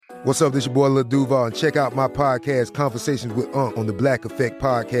What's up, this your boy Lil Duval, and check out my podcast, Conversations with Unc, on the Black Effect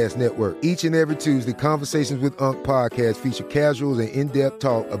Podcast Network. Each and every Tuesday, Conversations with Unc podcast feature casuals and in-depth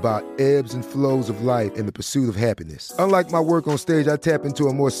talk about ebbs and flows of life and the pursuit of happiness. Unlike my work on stage, I tap into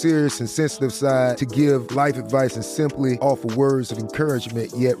a more serious and sensitive side to give life advice and simply offer words of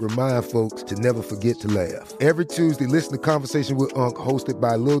encouragement, yet remind folks to never forget to laugh. Every Tuesday, listen to Conversations with Unc, hosted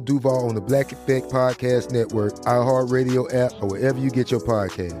by Lil Duval on the Black Effect Podcast Network, iHeartRadio app, or wherever you get your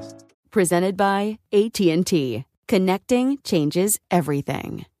podcasts. Presented by AT&T. Connecting changes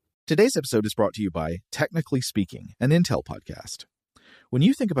everything. Today's episode is brought to you by Technically Speaking, an Intel podcast. When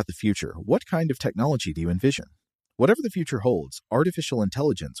you think about the future, what kind of technology do you envision? Whatever the future holds, artificial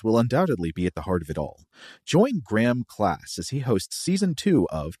intelligence will undoubtedly be at the heart of it all. Join Graham Class as he hosts Season 2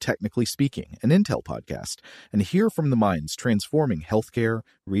 of Technically Speaking, an Intel podcast, and hear from the minds transforming healthcare,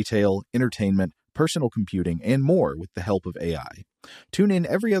 retail, entertainment, personal computing, and more with the help of AI. Tune in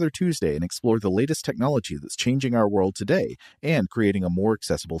every other Tuesday and explore the latest technology that's changing our world today and creating a more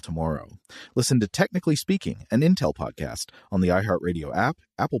accessible tomorrow. Listen to Technically Speaking, an Intel podcast on the iHeartRadio app,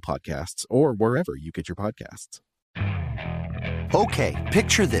 Apple Podcasts, or wherever you get your podcasts. Okay,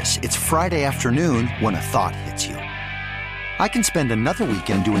 picture this. It's Friday afternoon when a thought hits you. I can spend another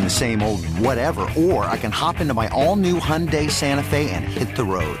weekend doing the same old whatever, or I can hop into my all-new Hyundai Santa Fe and hit the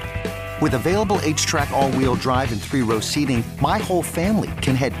road. With available H-Track all-wheel drive and 3-row seating, my whole family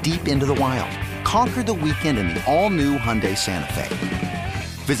can head deep into the wild. Conquer the weekend in the all-new Hyundai Santa Fe.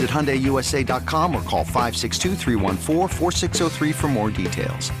 Visit HyundaiUSA.com or call 562-314-4603 for more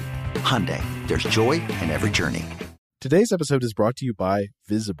details. Hyundai, there's joy in every journey. Today's episode is brought to you by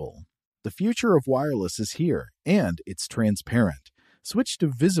Visible. The future of wireless is here, and it's transparent. Switch to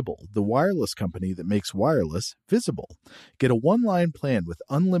Visible, the wireless company that makes wireless visible. Get a one-line plan with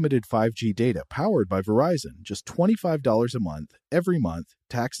unlimited 5G data powered by Verizon, just $25 a month, every month,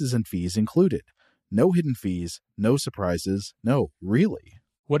 taxes and fees included. No hidden fees, no surprises, no, really.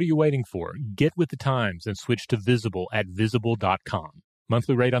 What are you waiting for? Get with the times and switch to Visible at Visible.com.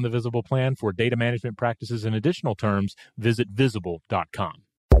 Monthly rate on the Visible plan for data management practices and additional terms, visit Visible.com.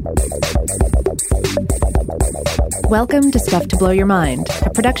 Welcome to Stuff to Blow Your Mind, a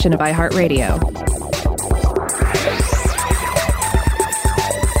production of iHeartRadio.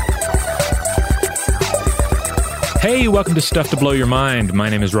 Hey, welcome to Stuff to Blow Your Mind. My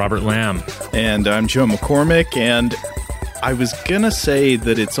name is Robert Lamb. And I'm Joe McCormick, and I was going to say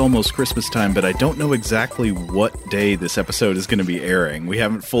that it's almost Christmas time, but I don't know exactly what day this episode is going to be airing. We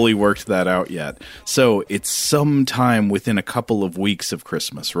haven't fully worked that out yet. So it's sometime within a couple of weeks of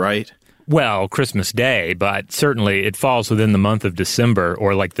Christmas, right? Well, Christmas Day, but certainly it falls within the month of December,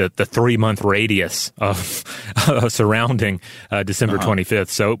 or like the 3-month radius of surrounding December 25th.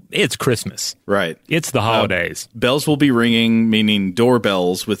 So it's Christmas. Right. It's the holidays. Bells will be ringing, meaning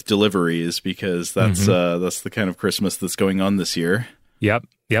doorbells with deliveries, because that's the kind of Christmas that's going on this year. Yep.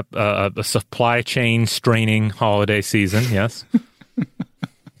 A supply chain straining holiday season, yes.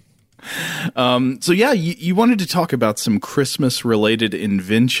 So yeah, you wanted to talk about some Christmas-related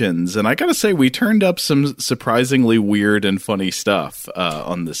inventions, and I gotta say, we turned up some surprisingly weird and funny stuff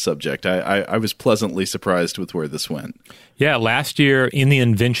on this subject. I was pleasantly surprised with where this went. Yeah, last year in the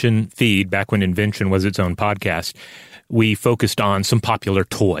Invention feed, back when Invention was its own podcast, we focused on some popular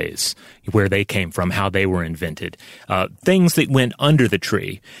toys, where they came from, how they were invented, things that went under the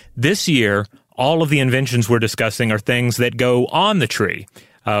tree. This year, all of the inventions we're discussing are things that go on the tree.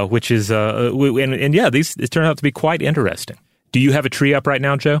 Which is, these turn out to be quite interesting. Do you have a tree up right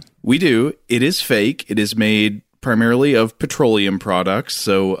now, Joe? We do. It is fake. It is made primarily of petroleum products.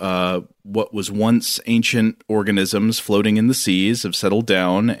 So what was once ancient organisms floating in the seas have settled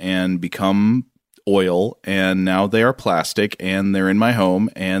down and become oil, and now they are plastic, and they're in my home,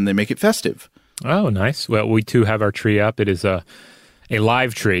 and they make it festive. Oh, nice. Well, we too have our tree up. It is a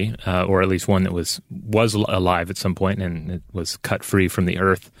live tree, or at least one that was alive at some point, and it was cut free from the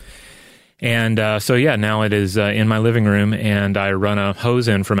earth. And now it is in my living room, and I run a hose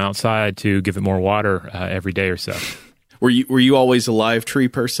in from outside to give it more water every day or so. Were you always a live tree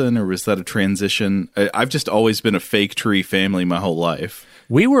person, or was that a transition? I've just always been a fake tree family my whole life.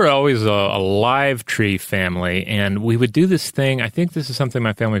 We were always a live tree family, and we would do this thing. I think this is something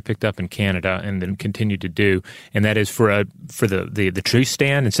my family picked up in Canada and then continued to do, and that is for the tree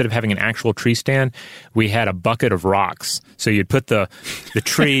stand. Instead of having an actual tree stand, we had a bucket of rocks. So you'd put the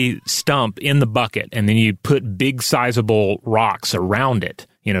tree stump in the bucket, and then you'd put big, sizable rocks around it,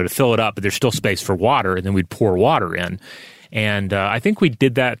 to fill it up. But there's still space for water, and then we'd pour water in. And I think we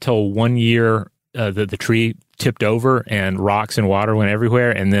did that till one year the tree tipped over and rocks and water went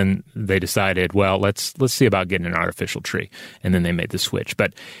everywhere. And then they decided, well, let's see about getting an artificial tree. And then they made the switch.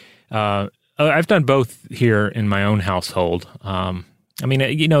 But I've done both here in my own household. I mean,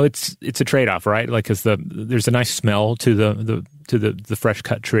 it's a trade-off, right? Like, because there's a nice smell to the fresh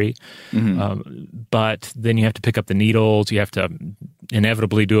cut tree, but then you have to pick up the needles. You have to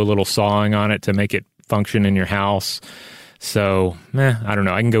inevitably do a little sawing on it to make it function in your house. So, I don't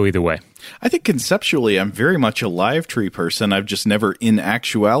know. I can go either way. I think conceptually, I'm very much a live tree person. I've just never, in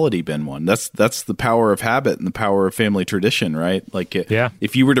actuality, been one. That's the power of habit and the power of family tradition, right? Like,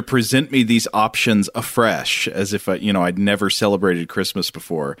 if you were to present me these options afresh, as if I'd never celebrated Christmas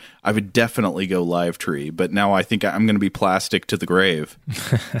before, I would definitely go live tree. But now I think I'm going to be plastic to the grave.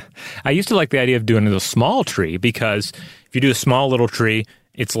 I used to like the idea of doing a small tree because if you do a small little tree,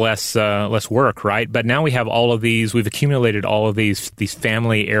 it's less work, right? But now we have all of these. We've accumulated all of these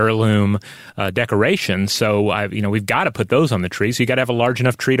family heirloom decorations. So we've got to put those on the tree. So you got to have a large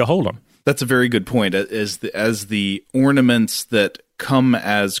enough tree to hold them. That's a very good point. As the ornaments that come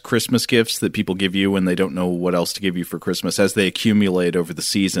as Christmas gifts that people give you when they don't know what else to give you for Christmas, as they accumulate over the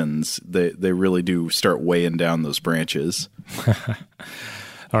seasons, they really do start weighing down those branches.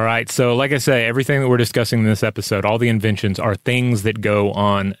 All right. So like I say, everything that we're discussing in this episode, all the inventions are things that go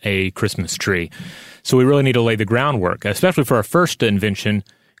on a Christmas tree. So we really need to lay the groundwork, especially for our first invention,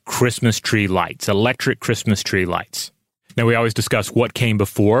 Christmas tree lights, electric Christmas tree lights. Now, we always discuss what came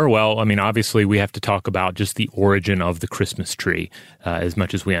before. Well, I mean, obviously, we have to talk about just the origin of the Christmas tree as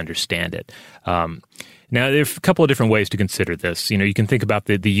much as we understand it. Now, there's a couple of different ways to consider this. You can think about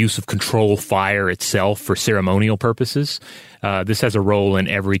the use of control fire itself for ceremonial purposes. This has a role in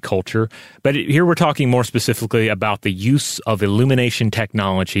every culture. But here we're talking more specifically about the use of illumination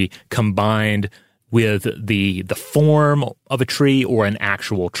technology combined with the form of a tree or an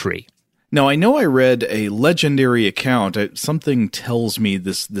actual tree. Now, I know I read a legendary account. Something tells me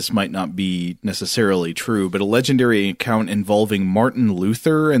this might not be necessarily true, but a legendary account involving Martin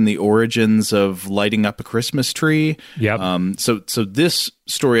Luther and the origins of lighting up a Christmas tree. Yep. So this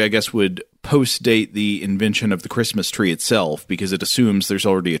story, I guess, would post-date the invention of the Christmas tree itself because it assumes there's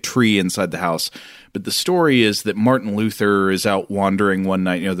already a tree inside the house. But the story is that Martin Luther is out wandering one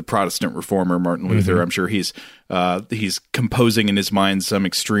night, the Protestant reformer Martin Luther. Mm-hmm. I'm sure he's composing in his mind some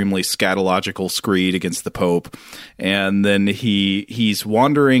extremely scatological screed against the Pope. And then he's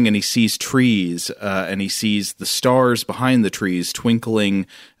wandering and he sees trees and he sees the stars behind the trees twinkling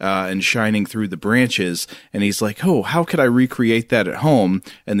and shining through the branches. And he's like, oh, how could I recreate that at home?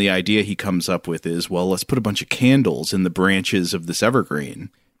 And the idea he comes up with is, well, let's put a bunch of candles in the branches of this evergreen.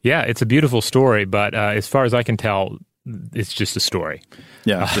 Yeah, it's a beautiful story, but as far as I can tell, it's just a story.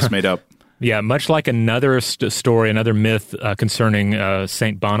 Yeah, just made up. Yeah, much like another story, another myth concerning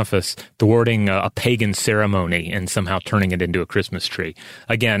St. Boniface thwarting a pagan ceremony and somehow turning it into a Christmas tree.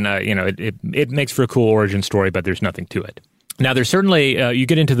 Again, it makes for a cool origin story, but there's nothing to it. Now, there's certainly, you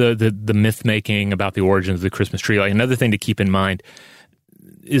get into the myth-making about the origins of the Christmas tree. Like, another thing to keep in mind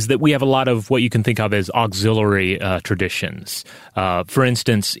is that we have a lot of what you can think of as auxiliary traditions. For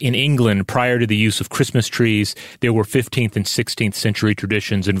instance, in England, prior to the use of Christmas trees, there were 15th and 16th century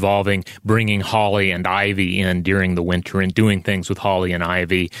traditions involving bringing holly and ivy in during the winter and doing things with holly and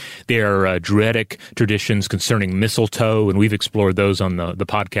ivy. There are Druidic traditions concerning mistletoe, and we've explored those on the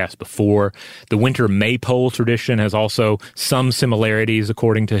podcast before. The winter maypole tradition has also some similarities,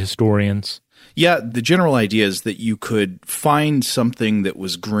 according to historians. Yeah, the general idea is that you could find something that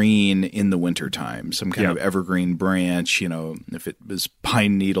was green in the wintertime, some kind of evergreen branch, if it was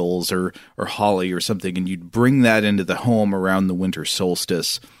pine needles or holly or something, and you'd bring that into the home around the winter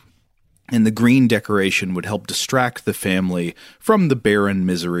solstice. And the green decoration would help distract the family from the barren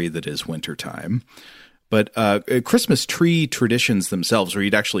misery that is wintertime. But Christmas tree traditions themselves, where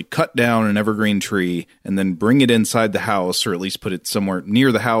you'd actually cut down an evergreen tree and then bring it inside the house, or at least put it somewhere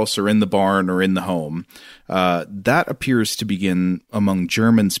near the house or in the barn or in the home, that appears to begin among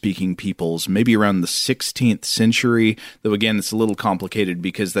German-speaking peoples, maybe around the 16th century, though again, it's a little complicated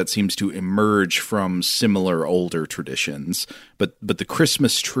because that seems to emerge from similar older traditions. But the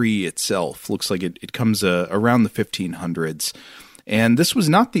Christmas tree itself looks like it comes around the 1500s. And this was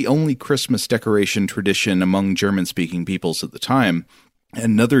not the only Christmas decoration tradition among German-speaking peoples at the time.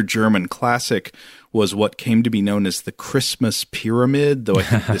 Another German classic was what came to be known as the Christmas Pyramid, though I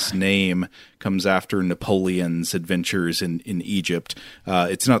think this name comes after Napoleon's adventures in Egypt.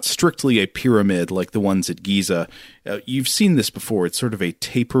 It's not strictly a pyramid like the ones at Giza. You've seen this before. It's sort of a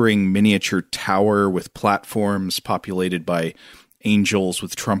tapering miniature tower with platforms populated by angels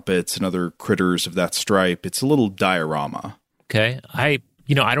with trumpets and other critters of that stripe. It's a little diorama. Okay. I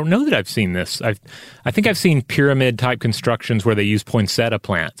I don't know that I've seen this. I think I've seen pyramid-type constructions where they use poinsettia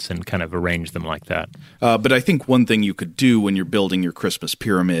plants and kind of arrange them like that. But I think one thing you could do when you're building your Christmas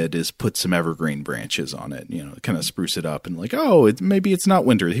pyramid is put some evergreen branches on it, kind of spruce it up and maybe it's not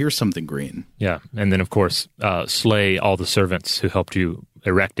winter. Here's something green. Yeah, and then, of course, slay all the servants who helped you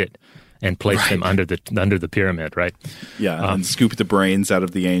erect it and place them under the pyramid, right? Yeah, and scoop the brains out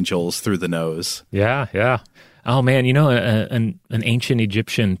of the angels through the nose. Yeah. Oh, man, an ancient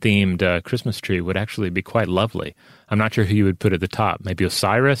Egyptian-themed Christmas tree would actually be quite lovely. I'm not sure who you would put at the top. Maybe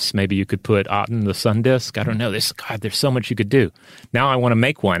Osiris. Maybe you could put Aten, the sun disk. I don't know. There's so much you could do. Now I want to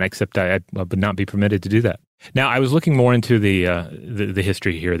make one, except I would not be permitted to do that. Now, I was looking more into the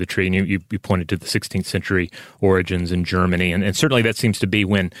history here of the tree, and you pointed to the 16th century origins in Germany, and certainly that seems to be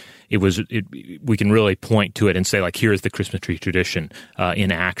when we can really point to it and say, here's the Christmas tree tradition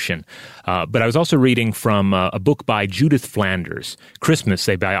in action. But I was also reading from a book by Judith Flanders, Christmas,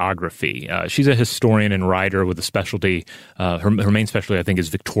 a Biography. She's a historian and writer with a specialty. Her main specialty, I think, is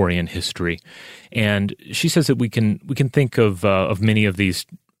Victorian history. And she says that we can think of many of these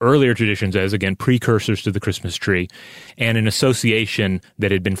earlier traditions as, again, precursors to the Christmas tree, and an association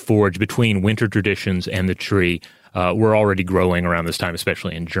that had been forged between winter traditions and the tree were already growing around this time,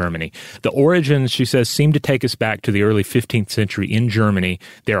 especially in Germany. The origins, she says, seem to take us back to the early 15th century in Germany.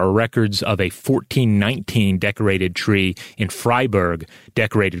 There are records of a 1419 decorated tree in Freiburg,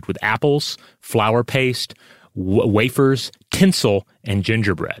 decorated with apples, flour paste, wafers, tinsel, and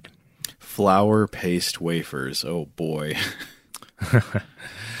gingerbread. Flour paste wafers. Oh, boy.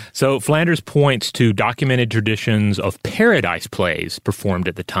 So Flanders points to documented traditions of paradise plays performed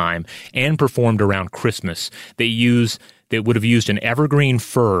at the time and performed around Christmas that would have used an evergreen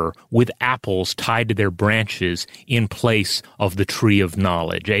fir with apples tied to their branches in place of the tree of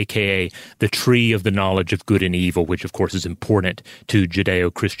knowledge, a.k.a. the tree of the knowledge of good and evil, which of course is important to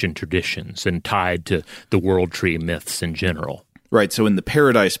Judeo-Christian traditions and tied to the world tree myths in general. Right. So in the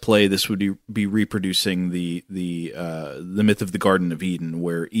Paradise play, this would be reproducing the myth of the Garden of Eden,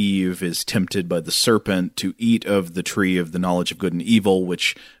 where Eve is tempted by the serpent to eat of the tree of the knowledge of good and evil,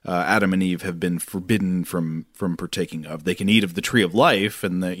 which Adam and Eve have been forbidden from partaking of. They can eat of the tree of life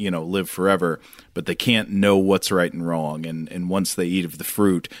and live forever, but they can't know what's right and wrong. And once they eat of the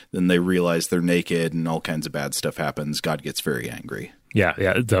fruit, then they realize they're naked and all kinds of bad stuff happens. God gets very angry. Yeah.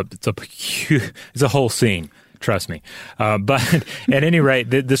 It's a whole scene. Trust me. But at any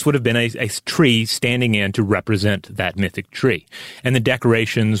rate, this would have been a tree standing in to represent that mythic tree. And the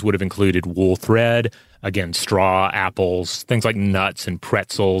decorations would have included wool thread, again, straw, apples, things like nuts and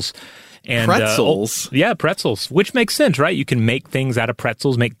pretzels. And, pretzels? Pretzels, which makes sense, right? You can make things out of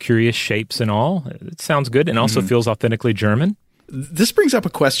pretzels, make curious shapes and all. It sounds good and also feels authentically German. This brings up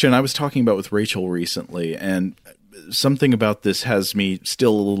a question I was talking about with Rachel recently, and something about this has me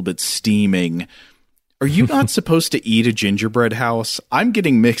still a little bit steaming. Are you not supposed to eat a gingerbread house? I'm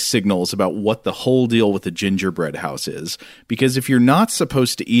getting mixed signals about what the whole deal with a gingerbread house is. Because if you're not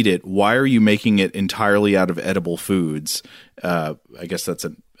supposed to eat it, why are you making it entirely out of edible foods? I guess that's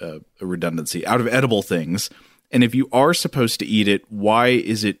a redundancy. Out of edible things. And if you are supposed to eat it, why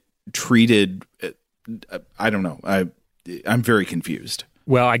is it treated? I don't know. I'm very confused.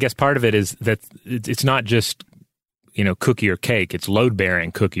 Well, I guess part of it is that it's not just cookie or cake. It's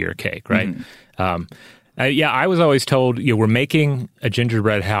load-bearing cookie or cake, right? Mm-hmm. I was always told, we're making a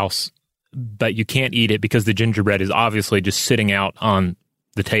gingerbread house, but you can't eat it because the gingerbread is obviously just sitting out on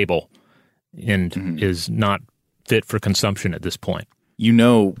the table and is not fit for consumption at this point.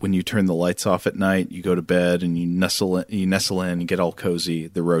 When you turn the lights off at night, you go to bed and you nestle in and get all cozy,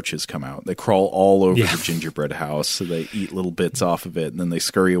 the roaches come out. They crawl all over the gingerbread house, so they eat little bits off of it, and then they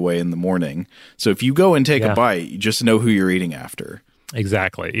scurry away in the morning. So if you go and take a bite, you just know who you're eating after.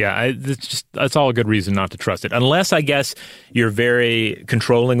 Exactly. Yeah, that's all a good reason not to trust it. Unless, I guess, you're very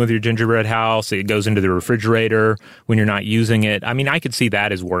controlling with your gingerbread house. It goes into the refrigerator when you're not using it. I mean, I could see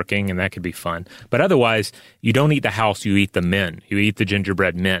that as working, and that could be fun. But otherwise, you don't eat the house, you eat the men. You eat the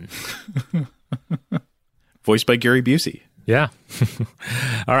gingerbread men. Voiced by Gary Busey. Yeah.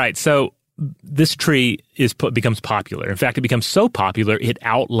 All right, so this tree becomes popular. In fact, it becomes so popular, it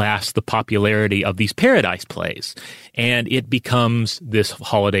outlasts the popularity of these paradise plays. And it becomes this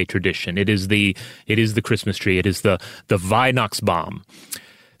holiday tradition. It is the Christmas tree. It is the Weihnachtsbaum.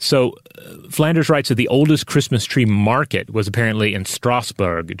 So Flanders writes that the oldest Christmas tree market was apparently in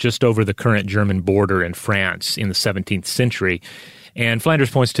Strasbourg, just over the current German border in France in the 17th century. And Flanders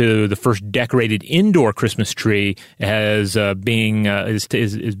points to the first decorated indoor Christmas tree as being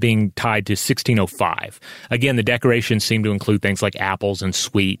tied to 1605. Again, the decorations seem to include things like apples and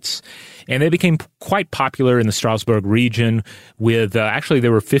sweets. And they became quite popular in the Strasbourg region with, actually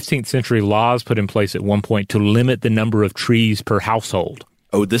there were 15th century laws put in place at one point to limit the number of trees per household.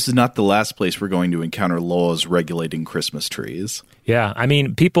 Oh, this is not the last place we're going to encounter laws regulating Christmas trees. Yeah, I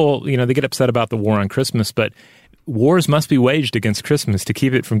mean, people, they get upset about the war on Christmas, but wars must be waged against Christmas to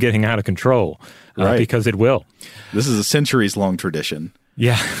keep it from getting out of control, right. Because it will. This is a centuries-long tradition.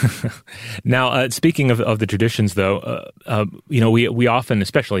 Yeah. Now, speaking of the traditions, though, we often,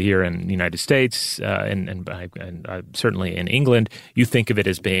 especially here in the United States and certainly in England, you think of it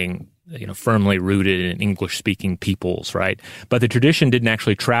as being firmly rooted in English-speaking peoples, right? But the tradition didn't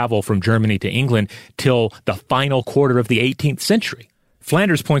actually travel from Germany to England till the final quarter of the 18th century.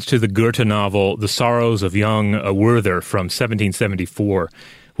 Flanders points to the Goethe novel The Sorrows of Young Werther from 1774,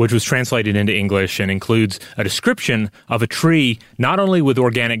 which was translated into English and includes a description of a tree not only with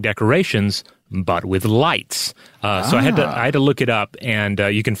organic decorations, but with lights. So I had to look it up, and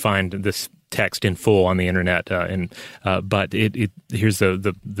you can find this text in full on the internet. But here's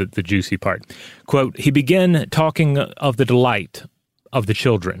the juicy part. Quote, "He began talking of the delight of the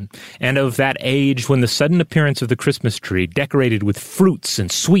children, and of that age when the sudden appearance of the Christmas tree, decorated with fruits and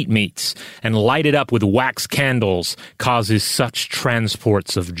sweetmeats, and lighted up with wax candles, causes such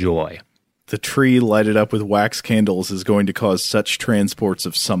transports of joy." The tree lighted up with wax candles is going to cause such transports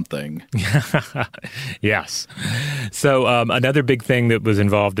of something. Yes. So another big thing that was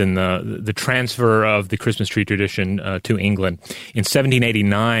involved in the transfer of the Christmas tree tradition to England. In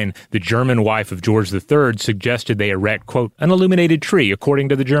 1789, the German wife of George III suggested they erect, quote, "an illuminated tree according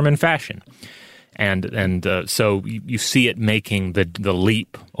to the German fashion." And so you see it making the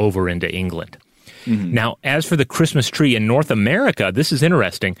leap over into England. Mm-hmm. Now, as for the Christmas tree in North America, this is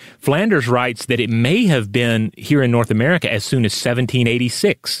interesting. Flanders writes that it may have been here in North America as soon as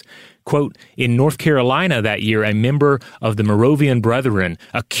 1786. Quote, "In North Carolina that year, a member of the Moravian Brethren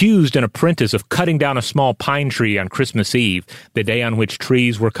accused an apprentice of cutting down a small pine tree on Christmas Eve, the day on which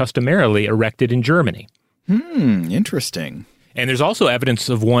trees were customarily erected in Germany." Interesting. And there's also evidence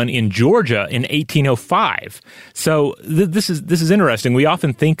of one in Georgia in 1805. So this is interesting. We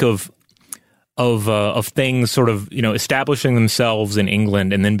often think of things sort of, establishing themselves in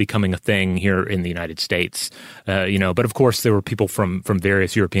England and then becoming a thing here in the United States. But of course there were people from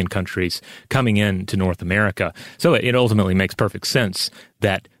various European countries coming in to North America. So it ultimately makes perfect sense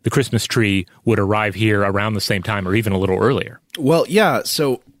that the Christmas tree would arrive here around the same time or even a little earlier. Well, yeah.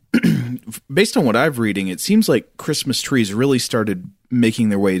 So based on what I've reading, it seems like Christmas trees really started making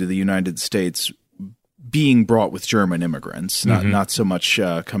their way to the United States being brought with German immigrants, not so much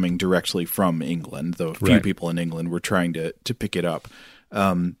coming directly from England, though a few people in England were trying to pick it up.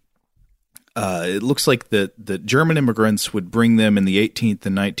 It looks like the German immigrants would bring them in the 18th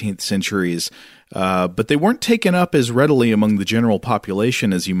and 19th centuries, but they weren't taken up as readily among the general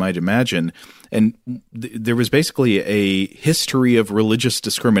population as you might imagine. And there was basically a history of religious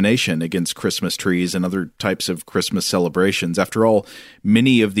discrimination against Christmas trees and other types of Christmas celebrations. After all,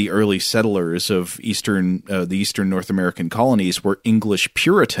 many of the early settlers of the Eastern North American colonies were English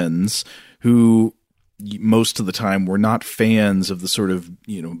Puritans who most of the time were not fans of the sort of,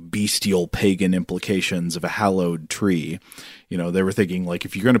 bestial pagan implications of a hallowed tree. They were thinking, like,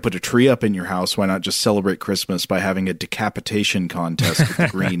 if you're going to put a tree up in your house, why not just celebrate Christmas by having a decapitation contest with the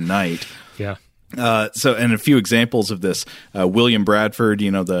Green Knight? Yeah. And a few examples of this, William Bradford,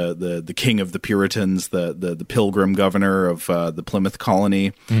 the king of the Puritans, the Pilgrim governor of the Plymouth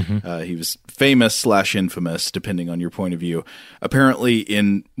colony. Mm-hmm. He was famous/infamous, depending on your point of view. Apparently,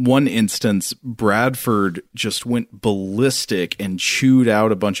 in one instance, Bradford just went ballistic and chewed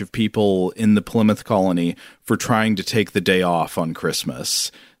out a bunch of people in the Plymouth colony for trying to take the day off on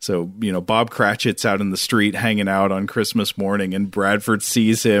Christmas. So, Bob Cratchit's out in the street hanging out on Christmas morning, and Bradford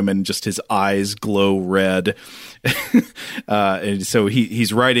sees him and just his eyes glow red. And so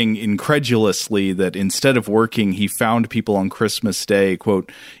he's writing incredulously that instead of working, he found people on Christmas Day,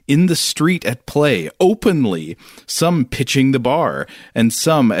 quote, "in the street at play, openly, some pitching the bar, and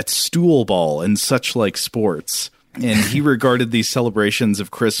some at stool ball and such like sports." And he regarded these celebrations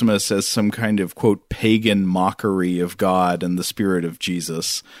of Christmas as some kind of, quote, pagan mockery of God and the spirit of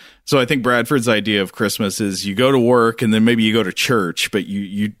Jesus. So I think Bradford's idea of Christmas is you go to work and then maybe you go to church, but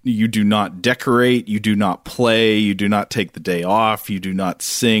you do not decorate, you do not play, you do not take the day off, you do not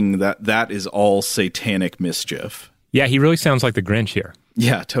sing. That is all satanic mischief. Yeah, he really sounds like the Grinch here.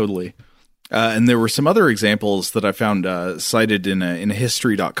 Yeah, totally. And there were some other examples that I found cited in a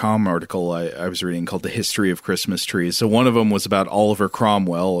History.com article I was reading called The History of Christmas Trees. So one of them was about Oliver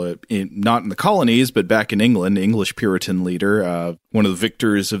Cromwell, not in the colonies, but back in England, English Puritan leader, one of the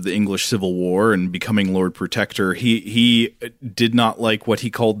victors of the English Civil War and becoming Lord Protector. He did not like what he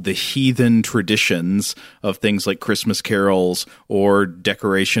called the heathen traditions of things like Christmas carols or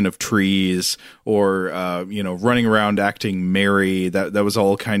decoration of trees or, running around acting merry. That was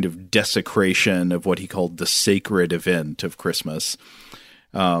all kind of desecration of what he called the sacred event of Christmas.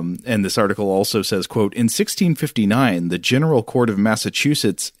 And this article also says, quote, in 1659, the General Court of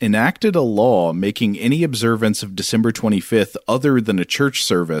Massachusetts enacted a law making any observance of December 25th other than a church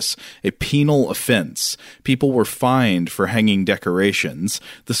service a penal offense. People were fined for hanging decorations.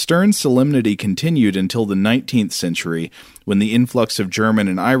 The stern solemnity continued until the 19th century, when the influx of German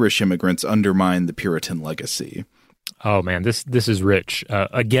and Irish immigrants undermined the Puritan legacy. Oh man, this is rich.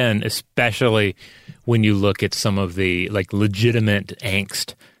 Again, especially when you look at some of the legitimate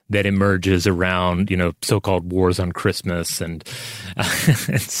angst that emerges around so-called wars on Christmas and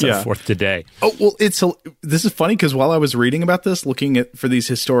so forth today. Oh well, this is funny because while I was reading about this, looking for these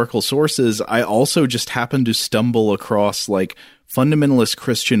historical sources, I also just happened to stumble across fundamentalist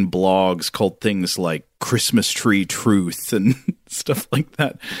Christian blogs called things like Christmas Tree Truth and stuff like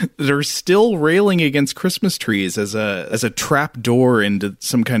that are still railing against Christmas trees as a trap door into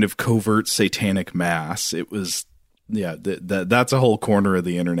some kind of covert satanic mass. It was, that's a whole corner of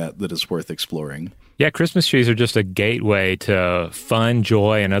the internet that is worth exploring. Yeah, Christmas trees are just a gateway to fun,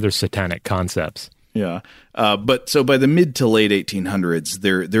 joy, and other satanic concepts. Yeah. But so by the mid to late 1800s,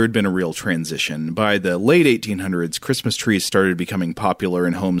 there had been a real transition. By the late 1800s, Christmas trees started becoming popular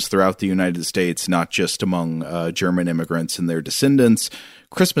in homes throughout the United States, not just among German immigrants and their descendants.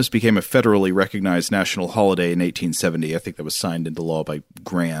 Christmas became a federally recognized national holiday in 1870. I think that was signed into law by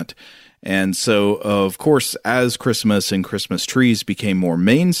Grant. And so, of course, as Christmas and Christmas trees became more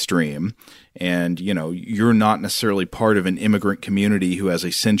mainstream, and, you're not necessarily part of an immigrant community who has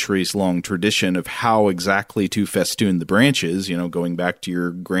a centuries-long tradition of how exactly to festoon the branches, going back to your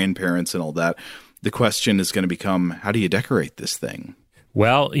grandparents and all that, the question is going to become, how do you decorate this thing?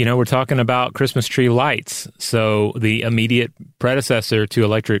 Well, we're talking about Christmas tree lights. So the immediate predecessor to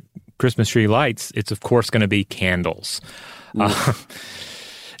electric Christmas tree lights, it's, of course, going to be candles.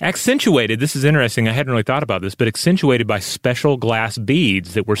 Accentuated, this is interesting, I hadn't really thought about this, but accentuated by special glass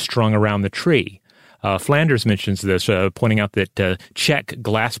beads that were strung around the tree. Flanders mentions this, pointing out that Czech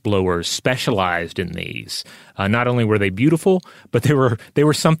glassblowers specialized in these. Not only were they beautiful, but they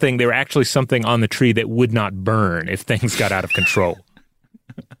were actually something on the tree that would not burn if things got out of control.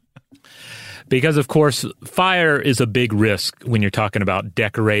 Because, of course, fire is a big risk when you're talking about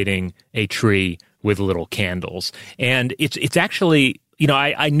decorating a tree with little candles. And it's actually...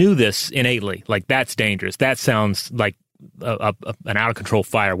 I knew this innately, that's dangerous. That sounds like an out-of-control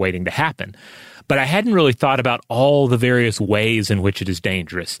fire waiting to happen. But I hadn't really thought about all the various ways in which it is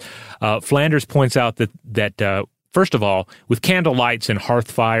dangerous. Flanders points out that first of all, with candle lights and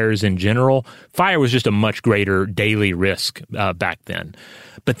hearth fires in general, fire was just a much greater daily risk back then.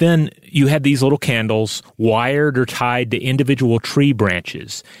 But then you had these little candles wired or tied to individual tree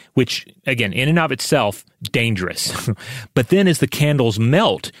branches, which, again, in and of itself, dangerous. But then as the candles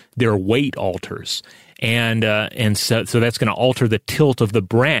melt, their weight alters. And so that's going to alter the tilt of the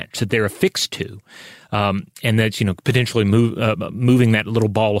branch that they're affixed to. And that's, potentially moving that little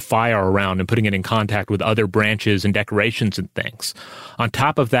ball of fire around and putting it in contact with other branches and decorations and things. On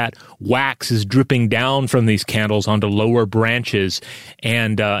top of that, wax is dripping down from these candles onto lower branches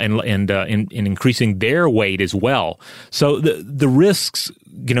and increasing their weight as well. So the risks,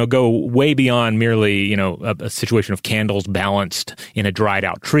 go way beyond merely, a situation of candles balanced in a dried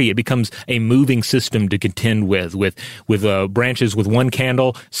out tree. It becomes a moving system to contend with branches with one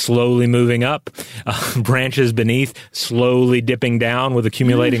candle slowly moving up, branches beneath slowly dipping down with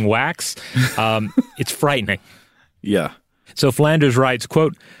accumulating wax. It's frightening. Yeah. So Flanders writes,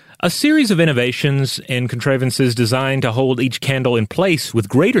 quote, a series of innovations and contrivances designed to hold each candle in place with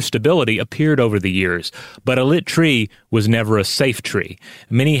greater stability appeared over the years, but a lit tree was never a safe tree.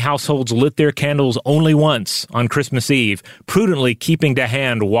 Many households lit their candles only once on Christmas Eve, prudently keeping to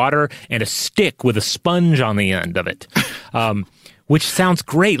hand water and a stick with a sponge on the end of it. Which sounds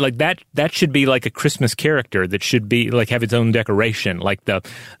great. That should be like a Christmas character that should be have its own decoration, like the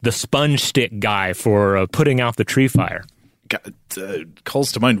sponge stick guy for putting out the tree fire.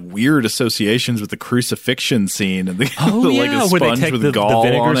 Calls to mind weird associations with the crucifixion scene and a where they take with the gall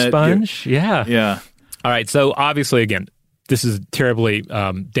vinegar on it. sponge. Yeah. All right. So obviously, again, this is a terribly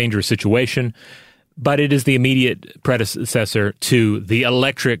dangerous situation. but it is the immediate predecessor to the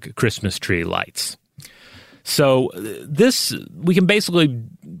electric Christmas tree lights. So this, we can basically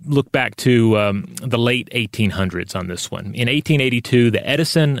look back to the late 1800s on this one. In 1882, the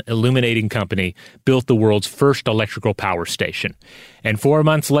Edison Illuminating Company built the world's first electrical power station. And 4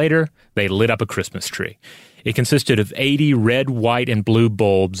 months later, they lit up a Christmas tree. It consisted of 80 red, white, and blue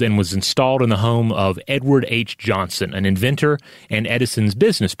bulbs and was installed in the home of Edward H. Johnson, an inventor and Edison's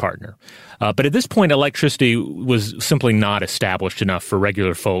business partner. But at this point, electricity was simply not established enough for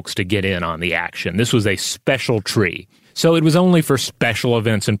regular folks to get in on the action. This was a special tree. So it was only for special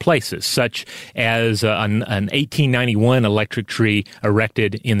events and places, such as an 1891 electric tree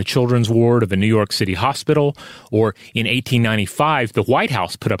erected in the children's ward of a New York City hospital, or in 1895, the White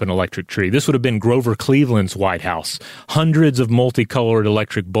House put up an electric tree. This would have been Grover Cleveland's White House. Hundreds of multicolored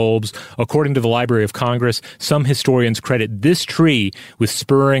electric bulbs. According to the Library of Congress, some historians credit this tree with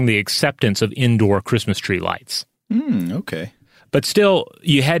spurring the acceptance of indoor Christmas tree lights. Okay. But still,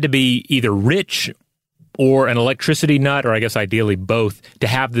 you had to be either rich or an electricity nut, or I guess ideally both, to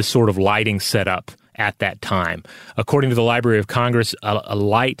have this sort of lighting set up at that time. According to the Library of Congress, to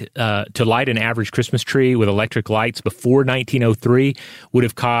light an average Christmas tree with electric lights before 1903 would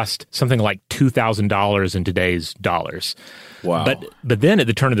have cost something like $2,000 in today's dollars. Wow. But then at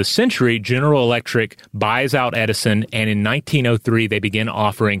the turn of the century, General Electric buys out Edison, and in 1903 they begin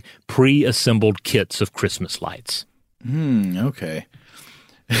offering pre-assembled kits of Christmas lights. Okay.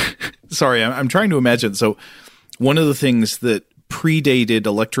 Sorry, I'm trying to imagine. So one of the things that predated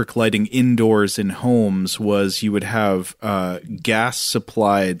electric lighting indoors in homes was you would have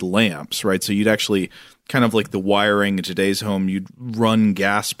gas-supplied lamps, right? So you'd actually, kind of like the wiring in today's home, you'd run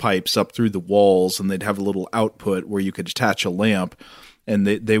gas pipes up through the walls, and they'd have a little output where you could attach a lamp, and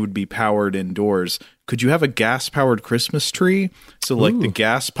they would be powered indoors. Could you have a gas-powered Christmas tree? So like the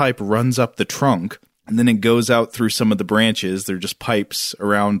gas pipe runs up the trunk, and then it goes out through some of the branches. They're just pipes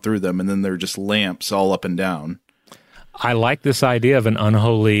around through them, and then they're just lamps all up and down. I like this idea of an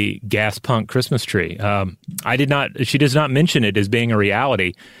unholy gas punk Christmas tree. She does not mention it as being a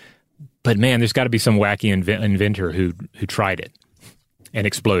reality, but man, there's got to be some wacky inventor who tried it and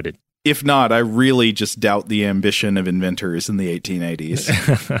exploded. If not, I really just doubt the ambition of inventors in the 1880s.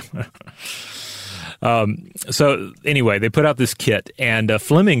 So anyway, they put out this kit, and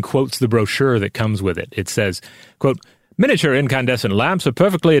Fleming quotes the brochure that comes with it. It says, quote, "Miniature incandescent lamps are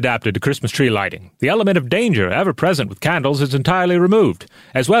perfectly adapted to Christmas tree lighting. The element of danger ever present with candles is entirely removed,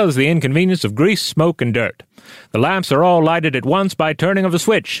 as well as the inconvenience of grease, smoke, and dirt. The lamps are all lighted at once by turning of a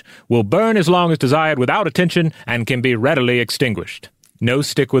switch, will burn as long as desired without attention, and can be readily extinguished. No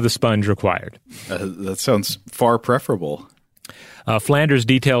stick with a sponge required." That sounds far preferable. Flanders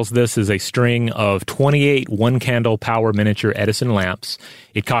details this as a string of 28 one-candle power miniature Edison lamps.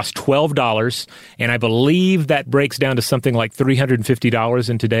 It costs $12, and I believe that breaks down to something like $350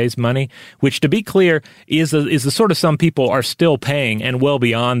 in today's money, which, to be clear, is the sort of sum people are still paying and well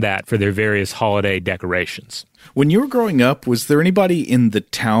beyond that for their various holiday decorations. When you were growing up, was there anybody in the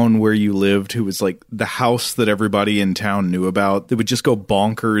town where you lived who was like the house that everybody in town knew about that would just go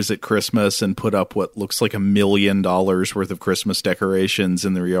bonkers at Christmas and put up what looks like $1 million worth of Christmas decorations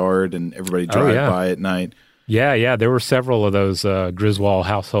in their yard and everybody drive by at night? Yeah. There were several of those Griswold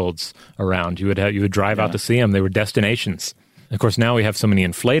households around. You would drive out to see them. They were destinations. Of course, now we have so many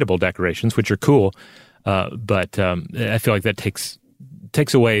inflatable decorations, which are cool, but I feel like that takes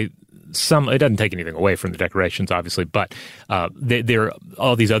away some. It doesn't take anything away from the decorations, obviously, but there are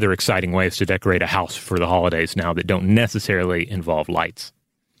all these other exciting ways to decorate a house for the holidays now that don't necessarily involve lights.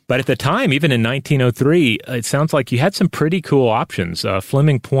 But at the time, even in 1903, it sounds like you had some pretty cool options.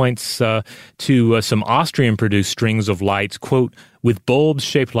 Fleming points to some Austrian-produced strings of lights, quote, "with bulbs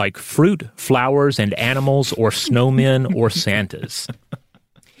shaped like fruit, flowers, and animals, or snowmen, or Santas."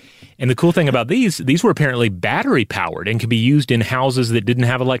 And the cool thing about these were apparently battery-powered and could be used in houses that didn't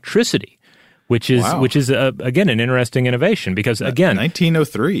have electricity, which is again, an interesting innovation because, again...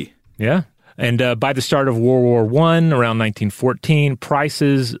 1903. Yeah. And by the start of World War I, around 1914,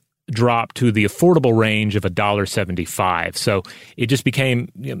 prices dropped to the affordable range of $1.75. So it just became,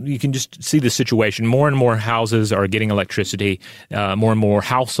 you can just see the situation. More and more houses are getting electricity. More and more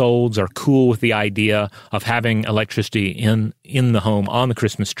households are cool with the idea of having electricity in the home on the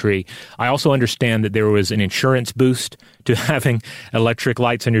Christmas tree. I also understand that there was an insurance boost to having electric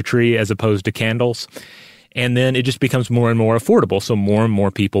lights on your tree as opposed to candles. And then it just becomes more and more affordable, so more and more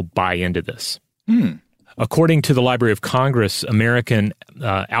people buy into this. According to the Library of Congress, American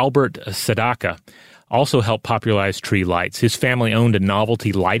Albert Sadaka also helped popularize tree lights. His family owned a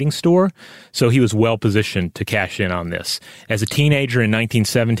novelty lighting store, so he was well positioned to cash in on this. As a teenager in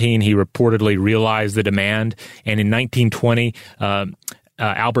 1917, he reportedly realized the demand, and in 1920,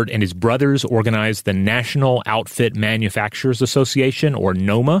 Albert and his brothers organized the National Outfit Manufacturers Association, or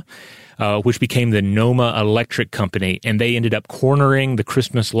NOMA, which became the NOMA Electric Company, and they ended up cornering the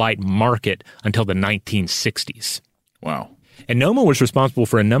Christmas light market until the 1960s. Wow. And NOMA was responsible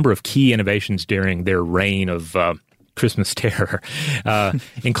for a number of key innovations during their reign of Christmas terror,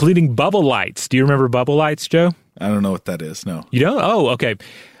 including bubble lights. Do you remember bubble lights, Joe? I don't know what that is, no. You don't? Oh, okay.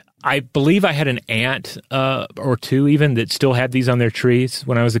 I believe I had an aunt or two even that still had these on their trees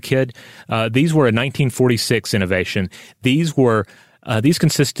when I was a kid. These were a 1946 innovation. These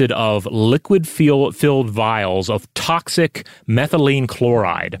consisted of liquid-filled vials of toxic methylene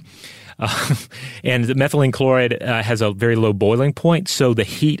chloride. And the methylene chloride has a very low boiling point, so the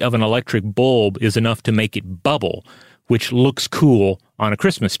heat of an electric bulb is enough to make it bubble, which looks cool on a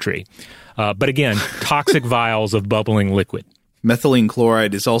Christmas tree. But again, toxic vials of bubbling liquid. Methylene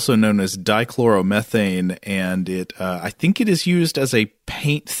chloride is also known as dichloromethane, and I think it is used as a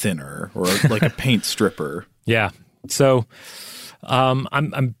paint thinner or like a paint stripper. Yeah. So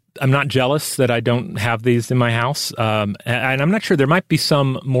I'm not jealous that I don't have these in my house, and I'm not sure. There might be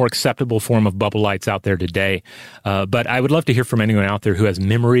some more acceptable form of bubble lights out there today, but I would love to hear from anyone out there who has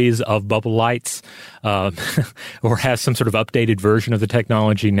memories of bubble lights or has some sort of updated version of the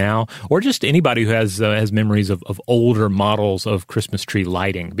technology now, or just anybody who has memories of older models of Christmas tree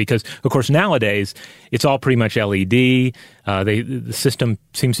lighting. Because, of course, nowadays, it's all pretty much LED. The system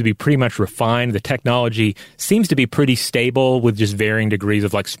seems to be pretty much refined. The technology seems to be pretty stable with just varying degrees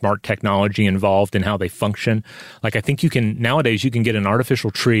of like smart technology involved in how they function. Like I think nowadays you can get an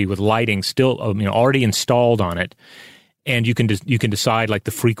artificial tree with lighting still already installed on it. And you can decide like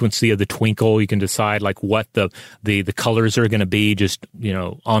the frequency of the twinkle. You can decide like what the colors are going to be just,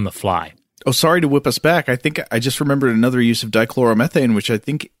 on the fly. Oh, sorry to whip us back. I think I just remembered another use of dichloromethane, which I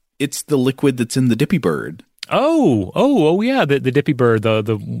think it's the liquid that's in the Dippy Bird. Oh, yeah, the Dippy Bird,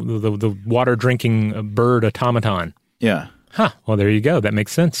 the water drinking bird automaton. Yeah. Huh. Well, there you go. That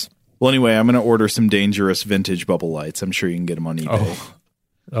makes sense. Well, anyway, I'm going to order some dangerous vintage bubble lights. I'm sure you can get them on eBay.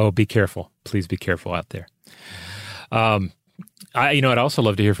 Oh, be careful. Please be careful out there. I'd also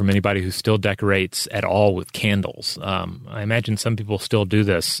love to hear from anybody who still decorates at all with candles. I imagine some people still do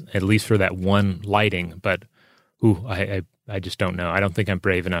this, at least for that one lighting, but I just don't know. I don't think I'm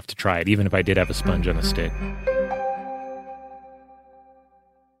brave enough to try it, even if I did have a sponge on a stick.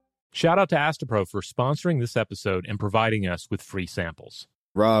 Shout out to Astepro for sponsoring this episode and providing us with free samples.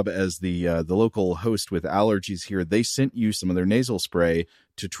 Rob, as the local host with allergies here, they sent you some of their nasal spray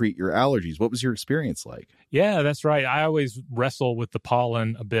to treat your allergies. What was your experience like? Yeah, that's right. I always wrestle with the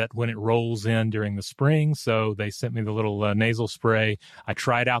pollen a bit when it rolls in during the spring, so they sent me the little nasal spray. I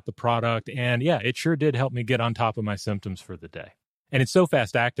tried out the product, and yeah, it sure did help me get on top of my symptoms for the day. And it's so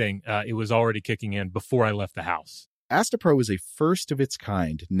fast-acting, it was already kicking in before I left the house. Astepro is a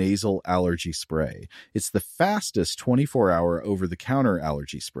first-of-its-kind nasal allergy spray. It's the fastest 24-hour over-the-counter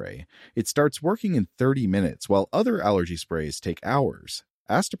allergy spray. It starts working in 30 minutes, while other allergy sprays take hours.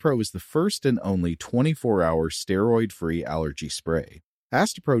 Astepro is the first and only 24-hour steroid-free allergy spray.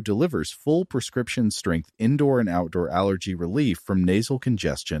 Astepro delivers full prescription-strength indoor and outdoor allergy relief from nasal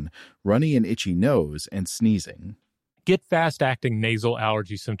congestion, runny and itchy nose, and sneezing. Get fast-acting nasal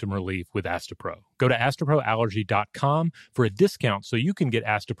allergy symptom relief with Astepro. Go to asteproallergy.com for a discount so you can get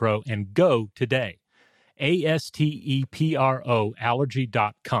Astepro and go today. ASTEPRO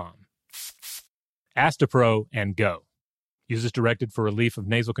allergy.com. Astepro and go. Use as directed for relief of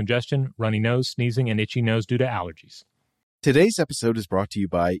nasal congestion, runny nose, sneezing, and itchy nose due to allergies. Today's episode is brought to you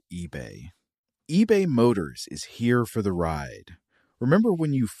by eBay. eBay Motors is here for the ride. Remember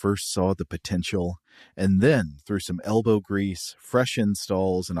when you first saw the potential? And then, through some elbow grease, fresh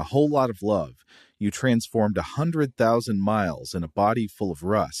installs, and a whole lot of love, you transformed 100,000 miles and a body full of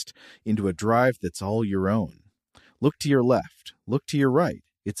rust into a drive that's all your own. Look to your left. Look to your right.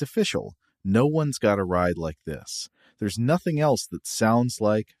 It's official. No one's got a ride like this. There's nothing else that sounds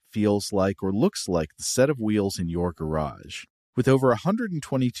like, feels like, or looks like the set of wheels in your garage. With over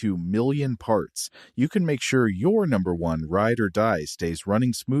 122 million parts, you can make sure your number one ride or die stays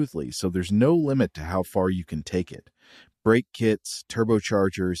running smoothly, so there's no limit to how far you can take it. Brake kits,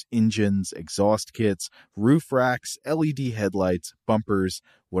 turbochargers, engines, exhaust kits, roof racks, LED headlights, bumpers,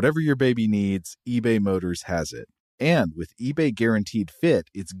 whatever your baby needs, eBay Motors has it. And with eBay Guaranteed Fit,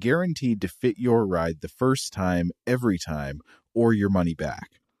 it's guaranteed to fit your ride the first time, every time, or your money back.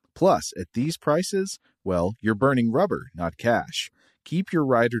 Plus, at these prices, well, you're burning rubber, not cash. Keep your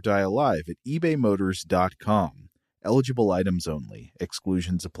ride or die alive at ebaymotors.com. Eligible items only.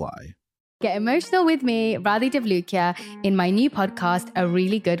 Exclusions apply. Get emotional with me, Radhi Devlukia, in my new podcast, A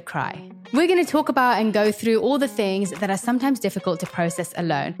Really Good Cry. We're going to talk about and go through all the things that are sometimes difficult to process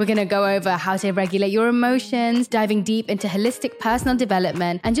alone. We're going to go over how to regulate your emotions, diving deep into holistic personal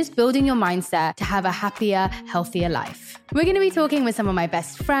development, and just building your mindset to have a happier, healthier life. We're going to be talking with some of my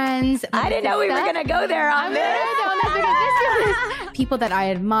best friends. I didn't know we were going to go there on this. People that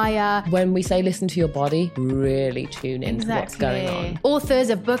I admire. When we say listen to your body, really tune into what's going on. Authors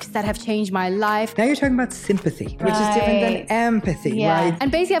of books that have changed my life. Now you're talking about sympathy, which is different than empathy, right?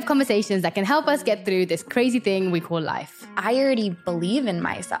 And basically have conversations that can help us get through this crazy thing we call life. I already believe in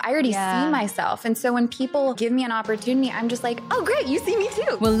myself. I already see myself. And so when people give me an opportunity, I'm just like, oh, great, you see me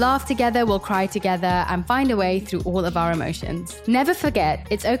too. We'll laugh together, we'll cry together, and find a way through all of our emotions. Never forget,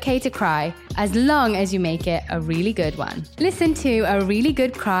 it's okay to cry as long as you make it a really good one. Listen to A Really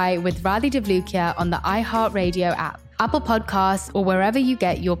Good Cry with Radhi Devlukia on the iHeartRadio app, Apple Podcasts, or wherever you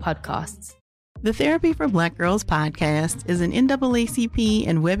get your podcasts. The Therapy for Black Girls podcast is an NAACP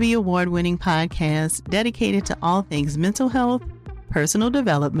and Webby Award-winning podcast dedicated to all things mental health, personal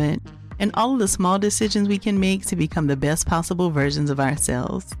development, and all of the small decisions we can make to become the best possible versions of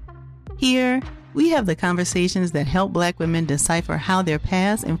ourselves. Here, we have the conversations that help Black women decipher how their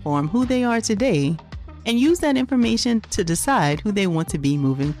past inform who they are today and use that information to decide who they want to be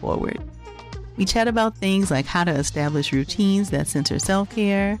moving forward. We chat about things like how to establish routines that center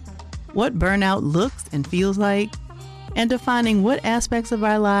self-care, what burnout looks and feels like, and defining what aspects of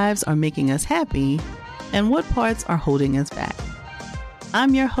our lives are making us happy and what parts are holding us back.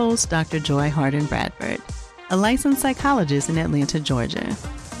 I'm your host, Dr. Joy Harden Bradford, a licensed psychologist in Atlanta, Georgia,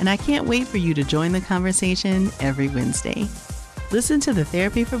 and I can't wait for you to join the conversation every Wednesday. Listen to the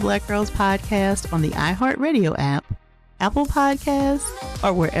Therapy for Black Girls podcast on the iHeartRadio app, Apple Podcasts,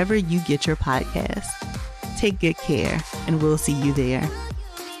 or wherever you get your podcasts. Take good care, and we'll see you there.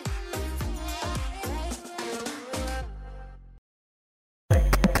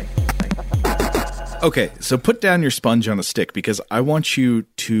 Okay, so put down your sponge on a stick because I want you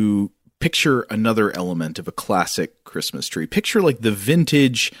to picture another element of a classic Christmas tree. Picture like the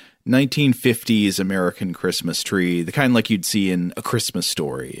vintage 1950s American Christmas tree, the kind like you'd see in A Christmas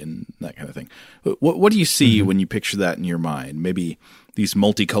Story and that kind of thing. What do you see when you picture that in your mind? Maybe these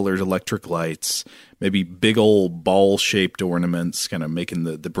multicolored electric lights, maybe big old ball-shaped ornaments kind of making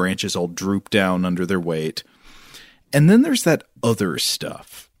the branches all droop down under their weight. And then there's that other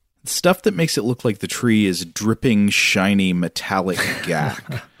stuff. Stuff that makes it look like the tree is dripping, shiny, metallic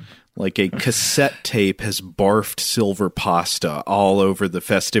gack. Like a cassette tape has barfed silver pasta all over the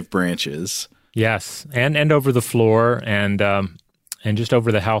festive branches. Yes, and over the floor and just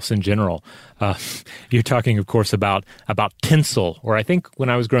over the house in general. You're talking, of course, about tinsel, or I think when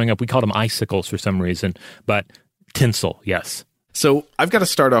I was growing up we called them icicles for some reason, but tinsel, yes. So I've got to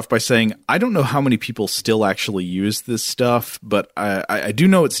start off by saying I don't know how many people still actually use this stuff, but I do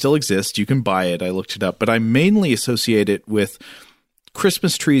know it still exists. You can buy it. I looked it up, but I mainly associate it with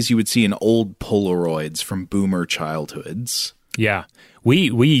Christmas trees you would see in old Polaroids from boomer childhoods. Yeah,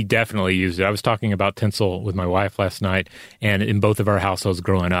 we definitely used it. I was talking about tinsel with my wife last night, and in both of our households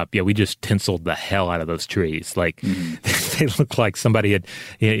growing up, we just tinseled the hell out of those trees. Like they looked like somebody had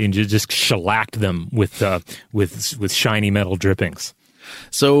just shellacked them with shiny metal drippings.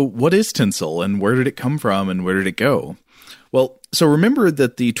 So what is tinsel, and where did it come from, and where did it go? Well, so remember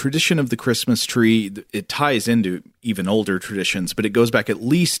that the tradition of the Christmas tree, it ties into even older traditions, but it goes back at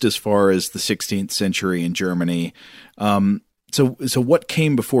least as far as the 16th century in Germany. So what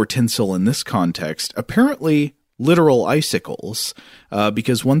came before tinsel in this context? Apparently literal icicles,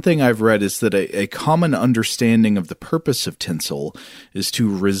 because one thing I've read is that a common understanding of the purpose of tinsel is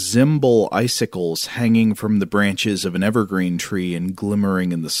to resemble icicles hanging from the branches of an evergreen tree and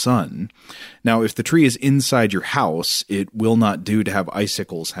glimmering in the sun. Now, if the tree is inside your house, it will not do to have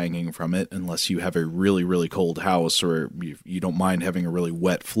icicles hanging from it unless you have a really, really cold house or you don't mind having a really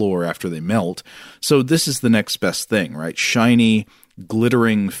wet floor after they melt. So this is the next best thing, right? Shiny,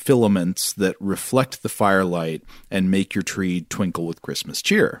 glittering filaments that reflect the firelight and make your tree twinkle with Christmas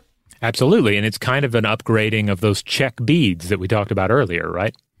cheer. Absolutely, and it's kind of an upgrading of those check beads that we talked about earlier,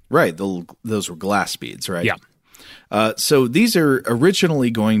 right? Right, those were glass beads, right? Yeah. So these are originally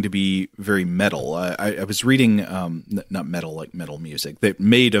going to be very metal. I was reading, not metal like metal music, they're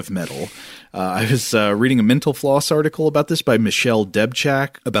made of metal. I was reading a Mental Floss article about this by Michelle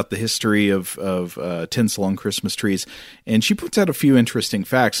Debchak about the history of tinsel on Christmas trees. And she puts out a few interesting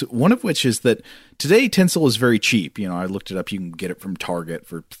facts, one of which is that today tinsel is very cheap. I looked it up. You can get it from Target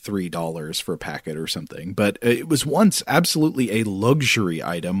for $3 for a packet or something. But it was once absolutely a luxury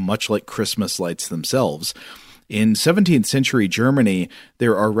item, much like Christmas lights themselves. In 17th century Germany,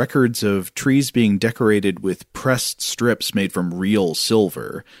 there are records of trees being decorated with pressed strips made from real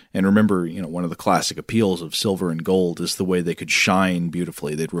silver. And remember, one of the classic appeals of silver and gold is the way they could shine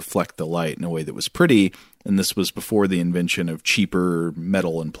beautifully. They'd reflect the light in a way that was pretty, and this was before the invention of cheaper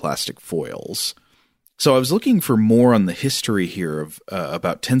metal and plastic foils. So I was looking for more on the history here of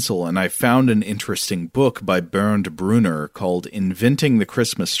about tinsel, and I found an interesting book by Bernd Brunner called Inventing the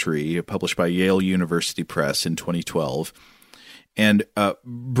Christmas Tree, published by Yale University Press in 2012. And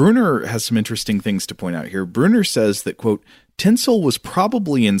Brunner has some interesting things to point out here. Brunner says that, quote, tinsel was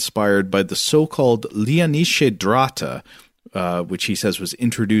probably inspired by the so-called Lianische Drahthe, which he says was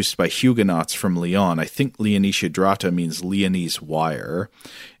introduced by Huguenots from Lyon. I think Lianische Drahthe means Lyonese wire.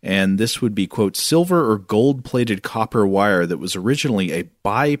 And this would be, quote, silver or gold-plated copper wire that was originally a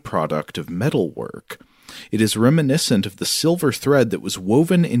byproduct of metalwork. It is reminiscent of the silver thread that was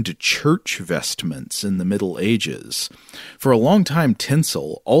woven into church vestments in the Middle Ages. For a long time,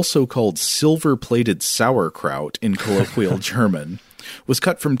 tinsel, also called silver-plated sauerkraut in colloquial German, was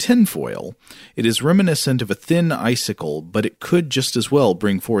cut from tinfoil. It is reminiscent of a thin icicle, but it could just as well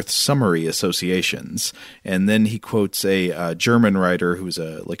bring forth summery associations. And then he quotes a German writer who's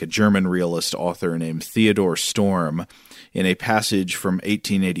a German realist author named Theodor Storm in a passage from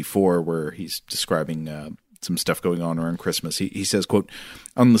 1884 where he's describing some stuff going on around Christmas. He says, quote,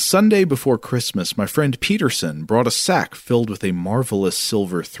 on the Sunday before Christmas, my friend Peterson brought a sack filled with a marvelous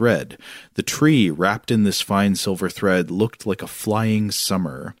silver thread. The tree, wrapped in this fine silver thread, looked like a flying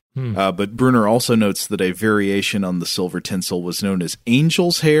summer. But Brunner also notes that a variation on the silver tinsel was known as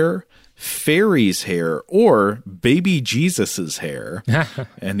angel's hair, fairy's hair, or baby Jesus's hair.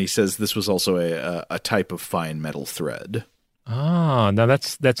 And he says this was also a type of fine metal thread. Oh, now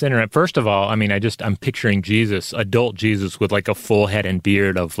that's interesting. First of all, I'm picturing Jesus, adult Jesus, with like a full head and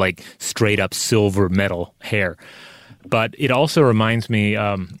beard of like straight up silver metal hair. But it also reminds me,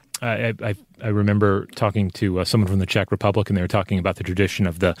 I remember talking to someone from the Czech Republic, and they were talking about the tradition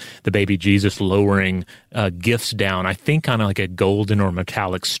of the baby Jesus lowering gifts down, I think on like a golden or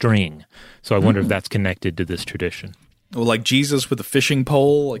metallic string. So I wonder if that's connected to this tradition. Well, like Jesus with a fishing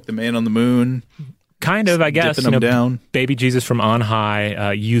pole, like the man on the moon. Kind of, I guess. Dipping them down. Baby Jesus from on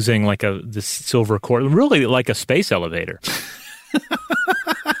high, using like this silver cord, really like a space elevator.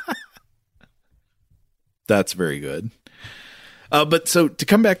 That's very good. But so to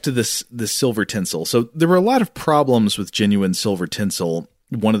come back to this silver tinsel, so there were a lot of problems with genuine silver tinsel.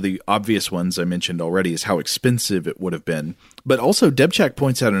 One of the obvious ones I mentioned already is how expensive it would have been. But also Debchak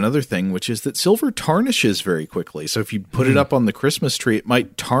points out another thing, which is that silver tarnishes very quickly. So if you put it up on the Christmas tree, it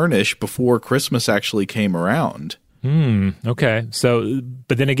might tarnish before Christmas actually came around. Okay. So,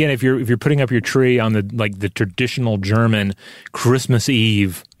 but then again, if you're putting up your tree on the traditional German Christmas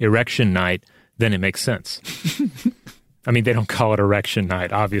Eve erection night, then it makes sense. They don't call it erection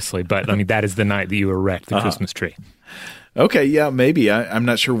night, obviously, but that is the night that you erect the Christmas tree. Okay, yeah, maybe. I'm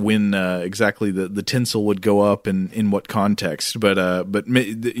not sure when exactly the tinsel would go up and in what context, but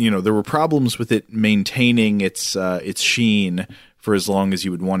there were problems with it maintaining its sheen for as long as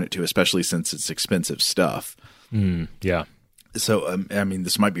you would want it to, especially since it's expensive stuff. Yeah. So,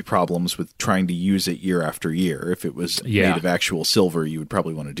 this might be problems with trying to use it year after year. If it was made of actual silver, you would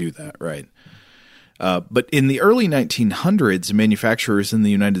probably want to do that, right? But in the early 1900s, manufacturers in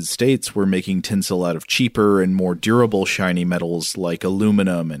the United States were making tinsel out of cheaper and more durable shiny metals like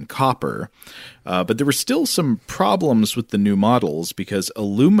aluminum and copper. But there were still some problems with the new models because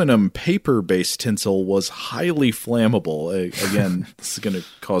aluminum paper-based tinsel was highly flammable. Again, this is going to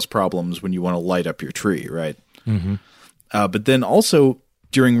cause problems when you want to light up your tree, right? Mm-hmm. But then also,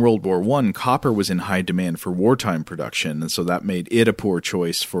 during World War I, copper was in high demand for wartime production, and so that made it a poor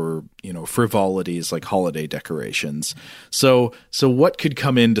choice for, frivolities like holiday decorations. So what could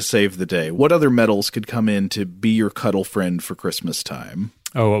come in to save the day? What other metals could come in to be your cuddle friend for Christmas time?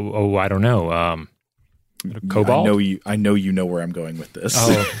 Oh, I don't know. Cobalt? I know you know where I'm going with this.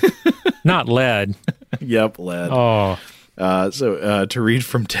 Oh, not lead. Yep, lead. Oh. So to read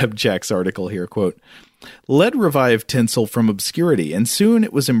from Debchak's article here, quote, LED revived tinsel from obscurity, and soon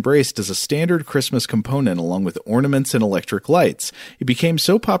it was embraced as a standard Christmas component along with ornaments and electric lights. It became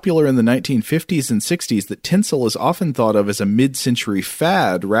so popular in the 1950s and 60s that tinsel is often thought of as a mid-century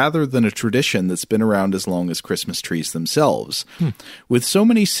fad rather than a tradition that's been around as long as Christmas trees themselves. With so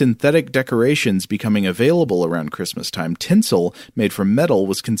many synthetic decorations becoming available around Christmas time, tinsel made from metal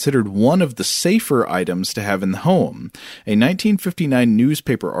was considered one of the safer items to have in the home. A 1959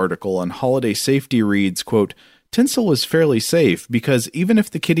 newspaper article on holiday safety reads, quote, "Tinsel is fairly safe because even if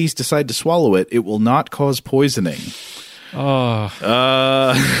the kiddies decide to swallow it, it will not cause poisoning."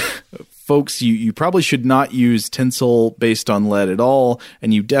 Folks, you probably should not use tinsel based on lead at all,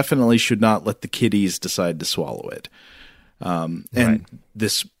 and you definitely should not let the kiddies decide to swallow it. And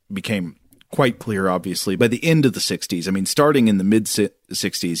this became quite clear, obviously, by the end of the 60s. I mean, starting in the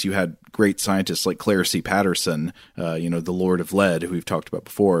mid-60s, you had great scientists like Claire C. Patterson, the Lord of Lead, who we've talked about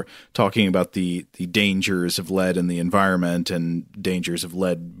before, talking about the dangers of lead in the environment and dangers of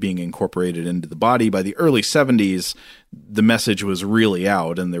lead being incorporated into the body. By the early 70s, the message was really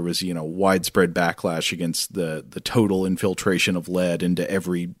out, and there was, widespread backlash against the total infiltration of lead into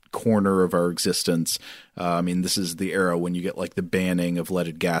every corner of our existence. This is the era when you get like the banning of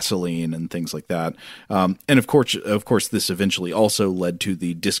leaded gasoline and things like that. And of course, this eventually also led to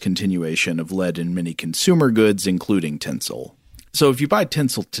the discontinuation of lead in many consumer goods, including tinsel. So if you buy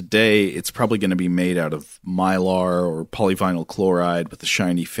tinsel today, it's probably going to be made out of mylar or polyvinyl chloride with a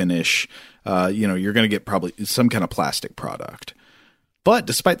shiny finish. You're going to get probably some kind of plastic product. But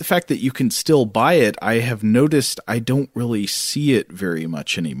despite the fact that you can still buy it, I have noticed I don't really see it very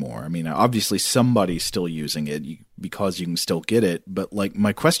much anymore. I mean, obviously somebody's still using it because you can still get it. But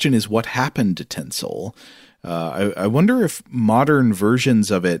my question is, what happened to tinsel? I wonder if modern versions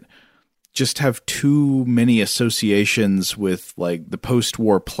of it just have too many associations with the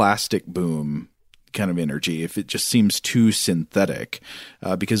post-war plastic boom kind of energy, if it just seems too synthetic.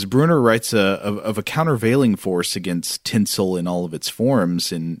 Because Brunner writes of a countervailing force against tinsel in all of its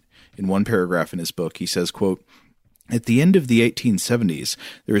forms. In one paragraph in his book, he says, quote, "At the end of the 1870s,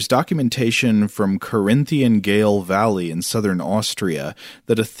 there is documentation from Carinthian Gale Valley in southern Austria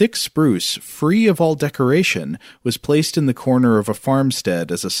that a thick spruce, free of all decoration, was placed in the corner of a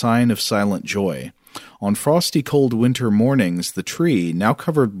farmstead as a sign of silent joy. On frosty cold winter mornings, the tree, now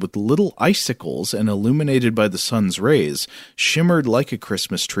covered with little icicles and illuminated by the sun's rays, shimmered like a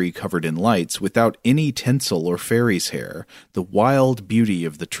Christmas tree covered in lights without any tinsel or fairy's hair. The wild beauty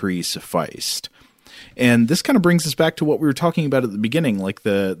of the tree sufficed." And this kind of brings us back to what we were talking about at the beginning, like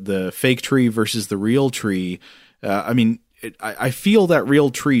the fake tree versus the real tree. I feel that real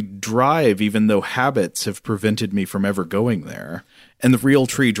tree drive, even though habits have prevented me from ever going there. And the real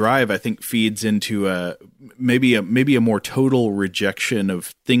tree drive, I think, feeds into maybe a more total rejection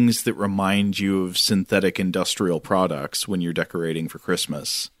of things that remind you of synthetic industrial products when you're decorating for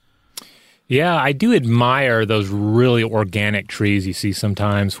Christmas. Yeah, I do admire those really organic trees you see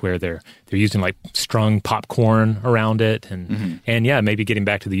sometimes where they're using strung popcorn around it, and maybe getting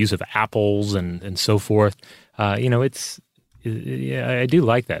back to the use of apples and so forth. I do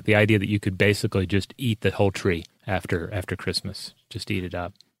like that, the idea that you could basically just eat the whole tree after Christmas, just eat it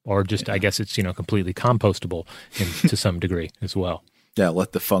up, or just I guess it's completely compostable to some degree as well. Yeah,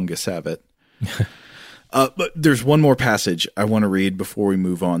 let the fungus have it. But there's one more passage I want to read before we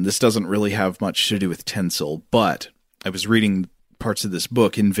move on. This doesn't really have much to do with tinsel, but I was reading parts of this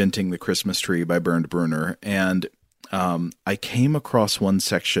book, Inventing the Christmas Tree by Bernd Brunner, and I came across one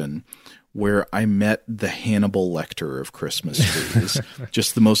section where I met the Hannibal Lecter of Christmas trees,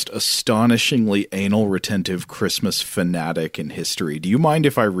 just the most astonishingly anal retentive Christmas fanatic in history. Do you mind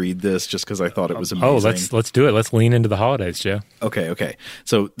if I read this just because I thought it was amazing? Let's do it. Let's lean into the holidays, Joe. Okay.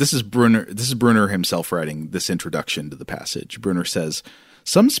 So this is Brunner himself writing this introduction to the passage. Brunner says,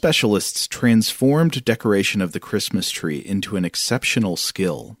 "Some specialists transformed decoration of the Christmas tree into an exceptional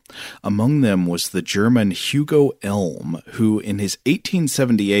skill. Among them was the German Hugo Elm, who in his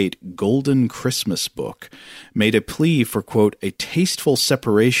 1878 Golden Christmas book made a plea for, quote, a tasteful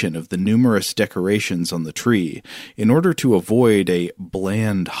separation of the numerous decorations on the tree in order to avoid a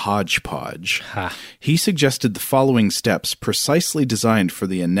bland hodgepodge. He suggested the following steps precisely designed for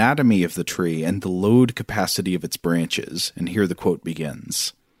the anatomy of the tree and the load capacity of its branches." And here the quote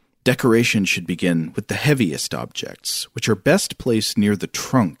begins. "Decoration should begin with the heaviest objects, which are best placed near the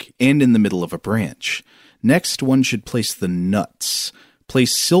trunk and in the middle of a branch. Next, one should place the nuts.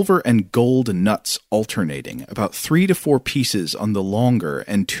 Place silver and gold nuts alternating, about 3 to 4 pieces on the longer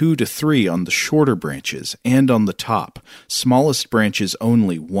and 2 to 3 on the shorter branches and on the top, smallest branches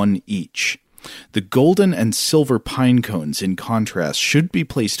only 1 each. The golden and silver pine cones, in contrast, should be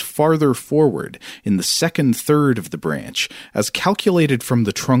placed farther forward in the second third of the branch, as calculated from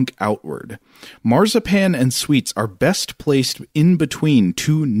the trunk outward. Marzipan and sweets are best placed in between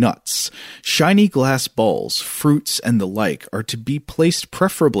two nuts. Shiny glass balls, fruits, and the like are to be placed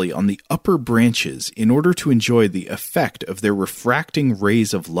preferably on the upper branches in order to enjoy the effect of their refracting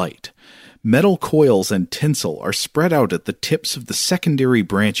rays of light. Metal coils and tinsel are spread out at the tips of the secondary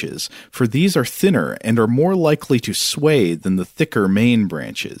branches, for these are thinner and are more likely to sway than the thicker main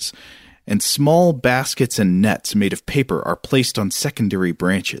branches. And small baskets and nets made of paper are placed on secondary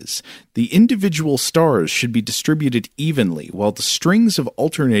branches. The individual stars should be distributed evenly, while the strings of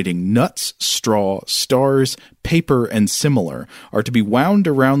alternating nuts, straw, stars, paper, and similar are to be wound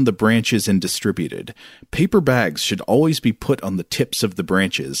around the branches and distributed. Paper bags should always be put on the tips of the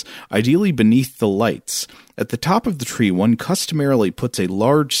branches, ideally beneath the lights. At the top of the tree, one customarily puts a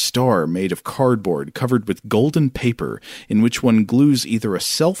large star made of cardboard covered with golden paper, in which one glues either a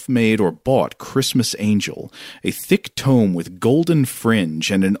self-made or bought Christmas angel, a thick tome with golden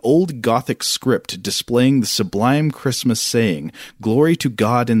fringe, and an old Gothic script displaying the sublime Christmas saying, "Glory to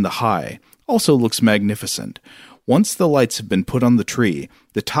God in the high," also looks magnificent. Once the lights have been put on the tree,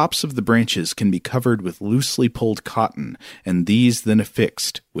 the tops of the branches can be covered with loosely pulled cotton, and these then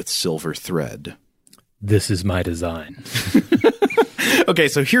affixed with silver thread. This is my design. Okay,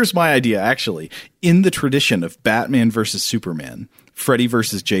 so here's my idea, actually. In the tradition of Batman versus Superman, Freddy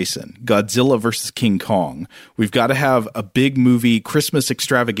versus Jason, Godzilla versus King Kong, we've got to have a big movie Christmas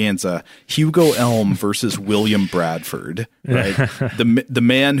extravaganza, Hugo Elm versus William Bradford, right? The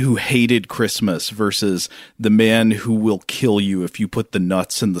man who hated Christmas versus the man who will kill you if you put the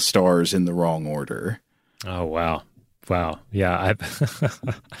nuts and the stars in the wrong order. Oh, wow. Wow. Yeah.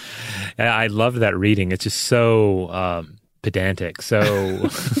 I love that reading. It's just so pedantic, so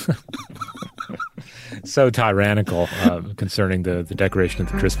so tyrannical concerning the decoration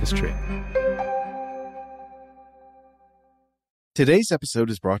of the Christmas tree. Today's episode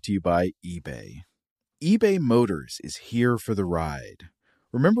is brought to you by eBay. eBay Motors is here for the ride.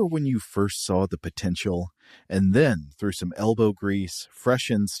 Remember when you first saw the potential? And then, through some elbow grease, fresh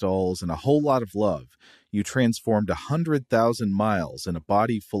installs, and a whole lot of love, you transformed 100,000 miles and a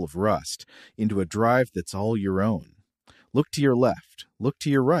body full of rust into a drive that's all your own. Look to your left. Look to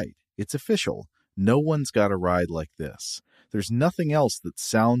your right. It's official. No one's got a ride like this. There's nothing else that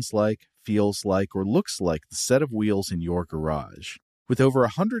sounds like, feels like, or looks like the set of wheels in your garage. With over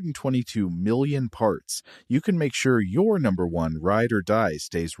 122 million parts, you can make sure your number one ride or die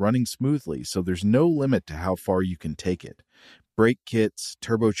stays running smoothly, so there's no limit to how far you can take it. Brake kits,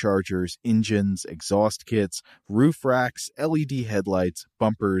 turbochargers, engines, exhaust kits, roof racks, LED headlights,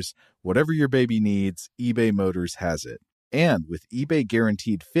 bumpers, whatever your baby needs, eBay Motors has it. And with eBay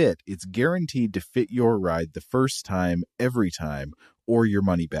Guaranteed Fit, it's guaranteed to fit your ride the first time, every time, or your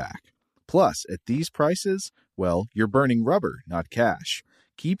money back. Plus, at these prices, well, you're burning rubber, not cash.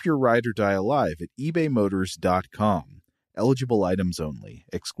 Keep your ride or die alive at ebaymotors.com. Eligible items only.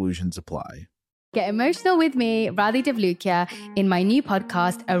 Exclusions apply. Get emotional with me, Radhi Devlukia, in my new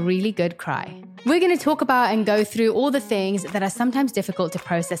podcast, A Really Good Cry. We're going to talk about and go through all the things that are sometimes difficult to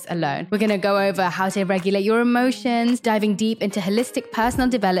process alone. We're going to go over how to regulate your emotions, diving deep into holistic personal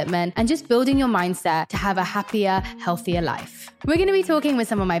development, and just building your mindset to have a happier, healthier life. We're going to be talking with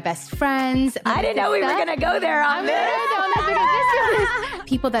some of my best friends. I didn't know we were going to go there on this.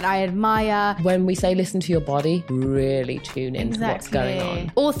 People that I admire. When we say listen to your body, really tune into what's going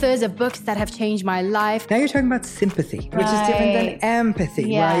on. Authors of books that have changed my life. Now you're talking about sympathy, which is different than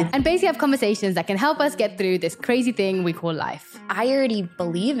empathy, right? And basically have conversations that can help us get through this crazy thing we call life. I already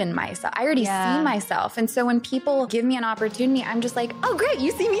believe in myself. I already see myself. And so when people give me an opportunity, I'm just like, oh, great,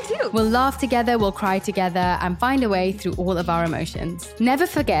 you see me too. We'll laugh together, we'll cry together, and find a way through all of our emotions. Never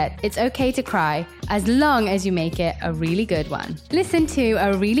forget, it's okay to cry, as long as you make it a really good one. Listen to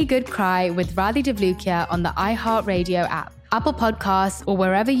A Really Good Cry with Radhi Devlukia on the iHeartRadio app, Apple Podcasts, or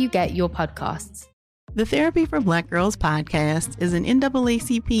wherever you get your podcasts. The Therapy for Black Girls podcast is an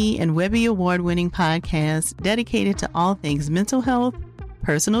NAACP and Webby Award-winning podcast dedicated to all things mental health,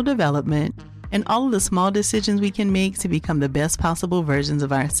 personal development, and all of the small decisions we can make to become the best possible versions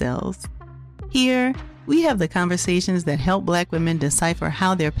of ourselves. Here, we have the conversations that help Black women decipher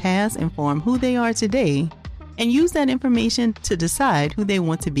how their past inform who they are today and use that information to decide who they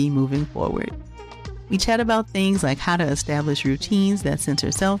want to be moving forward. We chat about things like how to establish routines that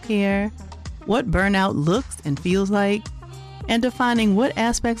center self-care, what burnout looks and feels like, and defining what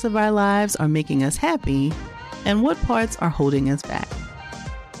aspects of our lives are making us happy and what parts are holding us back.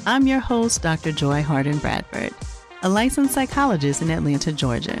 I'm your host, Dr. Joy Harden Bradford, a licensed psychologist in Atlanta,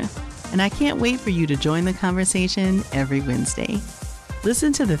 Georgia. And I can't wait for you to join the conversation every Wednesday.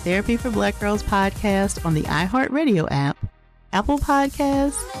 Listen to the Therapy for Black Girls podcast on the iHeartRadio app, Apple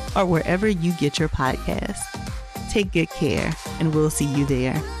Podcasts, or wherever you get your podcasts. Take good care, and we'll see you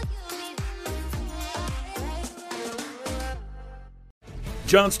there.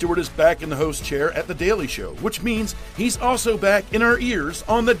 Jon Stewart is back in the host chair at The Daily Show, which means he's also back in our ears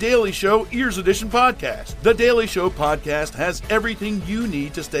on The Daily Show Ears Edition podcast. The Daily Show podcast has everything you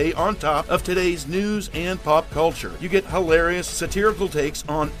need to stay on top of today's news and pop culture. You get hilarious, satirical takes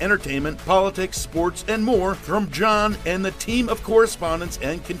on entertainment, politics, sports, and more from Jon and the team of correspondents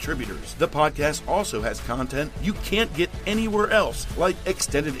and contributors. The podcast also has content you can't get anywhere else, like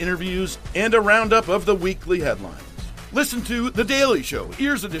extended interviews and a roundup of the weekly headlines. Listen to The Daily Show,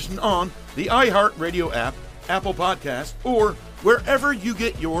 Ears Edition, on the iHeartRadio app, Apple Podcasts, or wherever you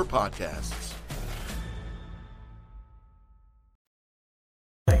get your podcasts.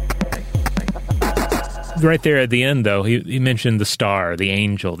 Right there at the end, though, he mentioned the star, the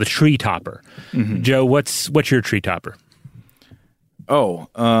angel, the tree topper. Mm-hmm. Joe, what's your tree topper? Oh,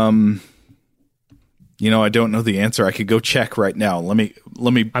 I don't know the answer. I could go check right now. Let me.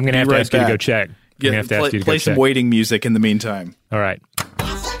 I'm going to have to ask you to go check. Play some waiting music in the meantime. All right.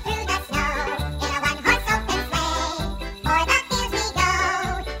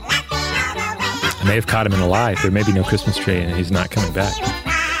 I may have caught him in a lie. There may be no Christmas tree, and he's not coming back.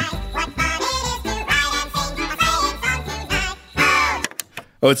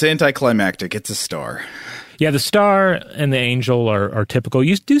 Oh, it's anticlimactic. It's a star. Yeah, the star and the angel are typical.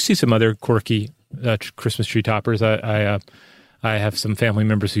 You do see some other quirky Christmas tree toppers. I have some family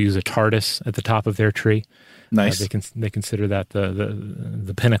members who use a TARDIS at the top of their tree. Nice. They consider that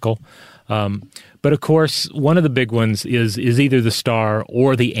the pinnacle. But of course, one of the big ones is either the star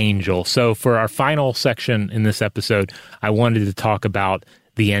or the angel. So for our final section in this episode, I wanted to talk about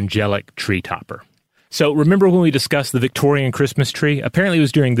the angelic tree topper. So remember when we discussed the Victorian Christmas tree? Apparently it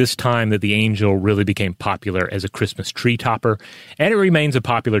was during this time that the angel really became popular as a Christmas tree topper, and it remains a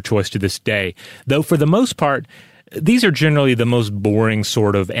popular choice to this day. Though for the most part, these are generally the most boring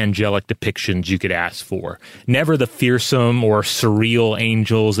sort of angelic depictions you could ask for. Never the fearsome or surreal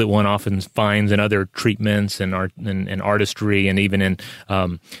angels that one often finds in other treatments and art and artistry and even in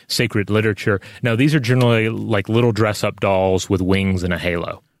sacred literature. No, these are generally like little dress-up dolls with wings and a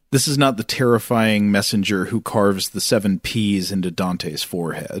halo. This is not the terrifying messenger who carves the 7 P's into Dante's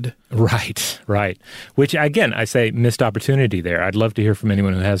forehead. Right. Which, again, I say missed opportunity there. I'd love to hear from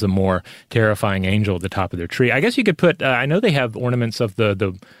anyone who has a more terrifying angel at the top of their tree. I guess you could put, I know they have ornaments of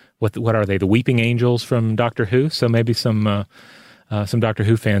what are they, the weeping angels from Doctor Who? So maybe some Doctor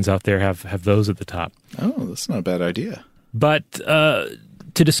Who fans out there have those at the top. Oh, that's not a bad idea. But to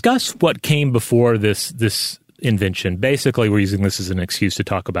discuss what came before this invention. Basically, we're using this as an excuse to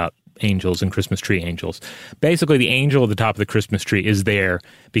talk about angels and Christmas tree angels. Basically, the angel at the top of the Christmas tree is there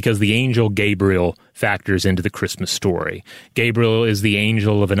because the angel Gabriel factors into the Christmas story. Gabriel is the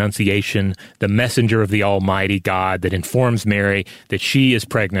angel of Annunciation, the messenger of the Almighty God that informs Mary that she is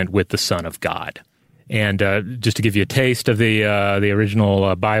pregnant with the Son of God. And just to give you a taste of the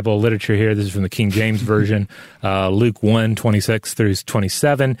original Bible literature here, this is from the King James Version, Luke 1:26 through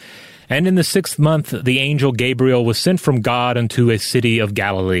 27. And in the 6th month, the angel Gabriel was sent from God unto a city of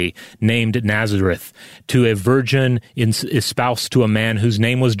Galilee, named Nazareth, to a virgin espoused to a man whose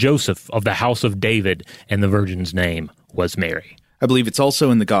name was Joseph, of the house of David, and the virgin's name was Mary. I believe it's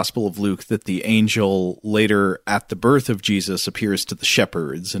also in the Gospel of Luke that the angel later at the birth of Jesus appears to the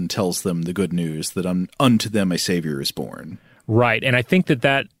shepherds and tells them the good news that unto them a Savior is born. Right, and I think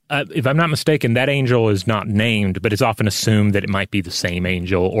that if I'm not mistaken, that angel is not named, but it's often assumed that it might be the same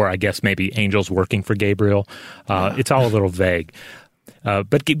angel, or I guess maybe angels working for Gabriel. It's all a little vague.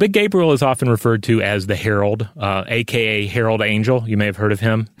 But Gabriel is often referred to as the herald, a.k.a. Herald Angel. You may have heard of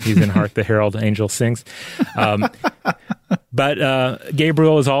him. He's in Hark the Herald Angel Sings. But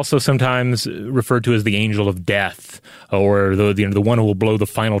Gabriel is also sometimes referred to as the angel of death, or the one who will blow the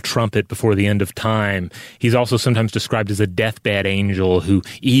final trumpet before the end of time. He's also sometimes described as a deathbed angel who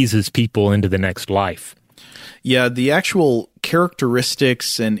eases people into the next life. Yeah, the actual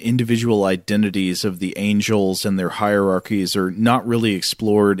characteristics and individual identities of the angels and their hierarchies are not really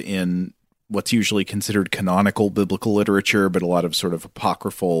explored in what's usually considered canonical biblical literature, but a lot of sort of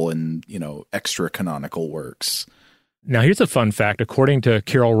apocryphal and, extra canonical works. Now, here's a fun fact. According to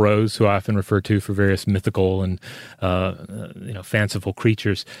Carol Rose, who I often refer to for various mythical and fanciful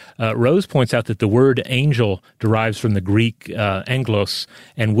creatures, Rose points out that the word angel derives from the Greek angelos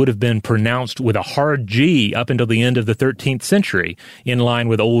and would have been pronounced with a hard G up until the end of the 13th century, in line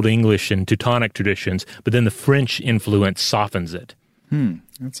with Old English and Teutonic traditions, but then the French influence softens it.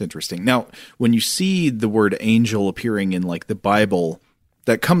 That's interesting. Now, when you see the word angel appearing in like the Bible,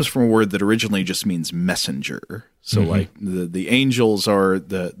 that comes from a word that originally just means messenger. So like the angels are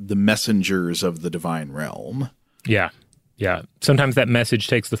the messengers of the divine realm. Yeah. Yeah. Sometimes that message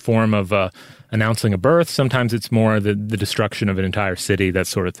takes the form of announcing a birth. Sometimes it's more the destruction of an entire city, that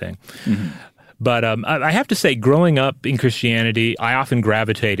sort of thing. But I have to say, growing up in Christianity, I often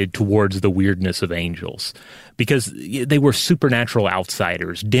gravitated towards the weirdness of angels because they were supernatural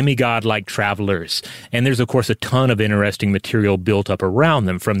outsiders, demigod-like travelers. And there's, of course, a ton of interesting material built up around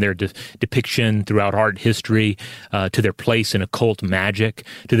them, from their depiction throughout art history to their place in occult magic,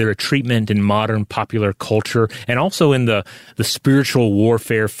 to their treatment in modern popular culture, and also in the spiritual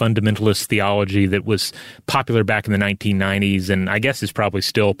warfare fundamentalist theology that was popular back in the 1990s, and I guess is probably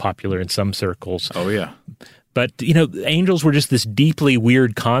still popular in some circles. Oh, yeah. But, angels were just this deeply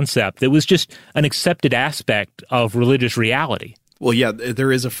weird concept that was just an accepted aspect of religious reality. Well, yeah,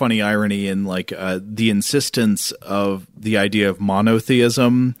 there is a funny irony in like the insistence of the idea of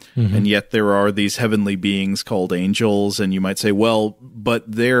monotheism, and yet there are these heavenly beings called angels, and you might say, well, but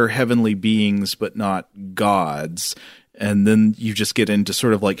they're heavenly beings, but not gods. And then you just get into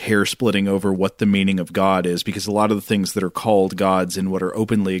sort of like hair splitting over what the meaning of God is, because a lot of the things that are called gods in what are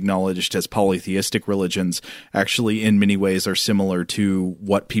openly acknowledged as polytheistic religions actually in many ways are similar to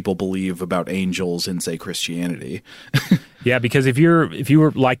what people believe about angels in, say, Christianity. Yeah, because if you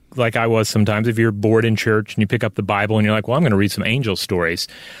were like I was sometimes, if you're bored in church and you pick up the Bible and you're like, well, I'm going to read some angel stories,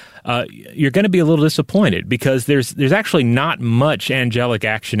 you're going to be a little disappointed because there's actually not much angelic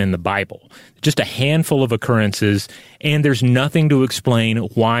action in the Bible. Just a handful of occurrences, and there's nothing to explain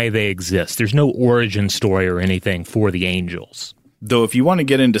why they exist. There's no origin story or anything for the angels. Though if you want to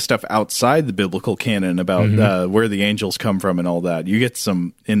get into stuff outside the biblical canon about where the angels come from and all that, you get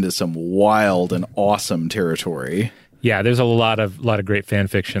into some wild and awesome territory. Yeah, there's a lot of great fan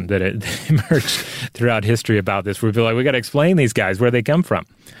fiction that emerged throughout history about this, where people are like, we got to explain these guys, where they come from.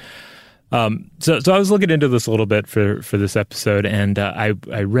 So I was looking into this a little bit for this episode, and I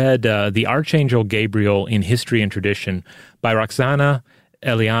read The Archangel Gabriel in History and Tradition by Roxana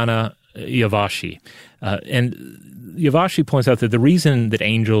Eliana Yavashi. And Yavashi points out that the reason that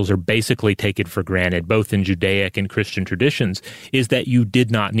angels are basically taken for granted, both in Judaic and Christian traditions, is that you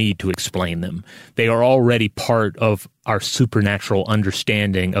did not need to explain them. They are already part of our supernatural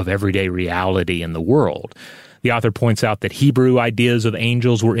understanding of everyday reality in the world. The author points out that Hebrew ideas of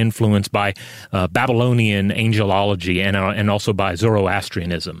angels were influenced by Babylonian angelology and also by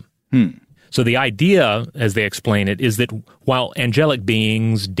Zoroastrianism. So the idea, as they explain it, is that while angelic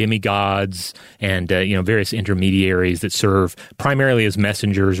beings, demigods, and various intermediaries that serve primarily as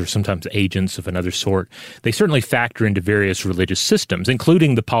messengers or sometimes agents of another sort, they certainly factor into various religious systems,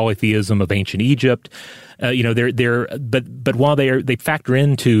 including the polytheism of ancient Egypt. But while they factor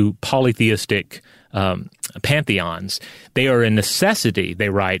into polytheistic pantheons, they are a necessity, they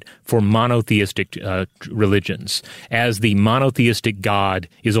write, for monotheistic religions, as the monotheistic God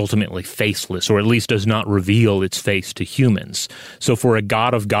is ultimately faceless, or at least does not reveal its face to humans. So for a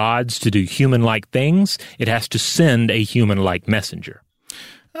God of gods to do human-like things, it has to send a human-like messenger.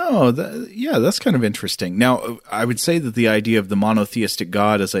 Oh, that's kind of interesting. Now, I would say that the idea of the monotheistic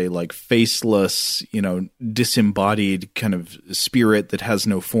God as a like faceless, disembodied kind of spirit that has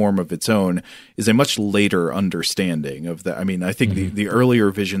no form of its own is a much later understanding of that. I mean, I think the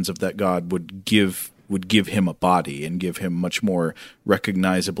earlier visions of that God would give him a body and give him much more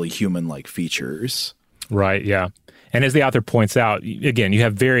recognizably human-like features. Right, yeah. And as the author points out, again, you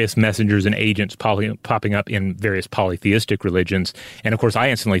have various messengers and agents popping up in various polytheistic religions. And of course, I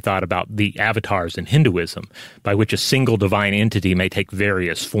instantly thought about the avatars in Hinduism, by which a single divine entity may take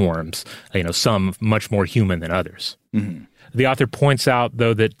various forms, some much more human than others. The author points out,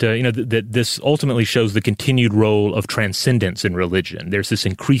 though, that that this ultimately shows the continued role of transcendence in religion. There's this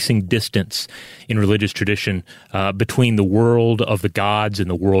increasing distance in religious tradition between the world of the gods and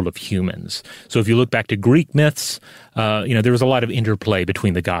the world of humans. So if you look back to Greek myths, there was a lot of interplay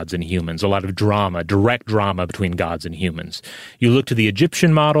between the gods and humans, a lot of drama, direct drama between gods and humans. You look to the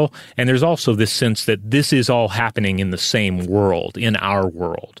Egyptian model, and there's also this sense that this is all happening in the same world, in our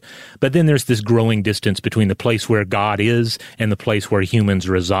world. But then there's this growing distance between the place where God is and the place where humans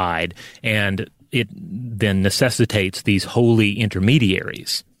reside, and it then necessitates these holy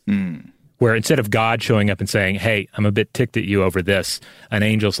intermediaries, where instead of God showing up and saying, hey, I'm a bit ticked at you over this, an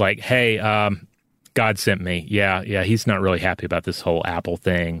angel's like, hey, God sent me. Yeah, he's not really happy about this whole Apple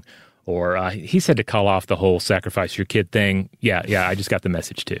thing, or he said to call off the whole sacrifice your kid thing. Yeah, I just got the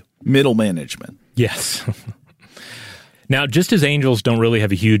message too. Middle management. Yes. Now, just as angels don't really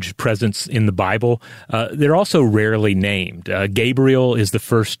have a huge presence in the Bible, they're also rarely named. Gabriel is the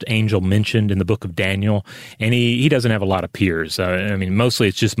first angel mentioned in the book of Daniel, and he doesn't have a lot of peers. Mostly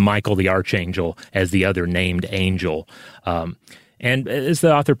it's just Michael the archangel as the other named angel. And as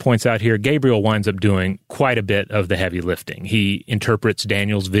the author points out here, Gabriel winds up doing quite a bit of the heavy lifting. He interprets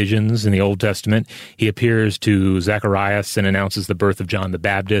Daniel's visions in the Old Testament. He appears to Zacharias and announces the birth of John the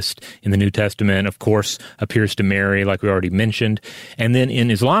Baptist in the New Testament. Of course, appears to Mary, like we already mentioned. And then in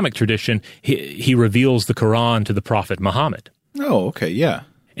Islamic tradition, he reveals the Quran to the prophet Muhammad. Oh, okay, yeah.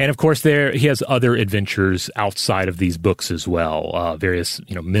 And of course, he has other adventures outside of these books as well. Various,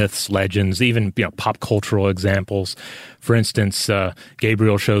 myths, legends, even pop cultural examples. For instance,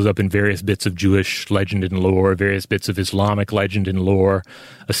 Gabriel shows up in various bits of Jewish legend and lore, various bits of Islamic legend and lore.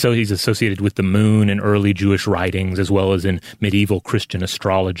 So he's associated with the moon in early Jewish writings, as well as in medieval Christian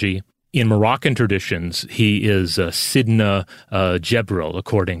astrology. In Moroccan traditions, he is Sidna Jebril,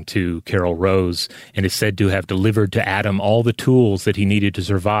 according to Carol Rose, and is said to have delivered to Adam all the tools that he needed to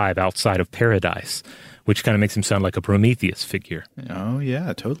survive outside of paradise, which kind of makes him sound like a Prometheus figure. Oh,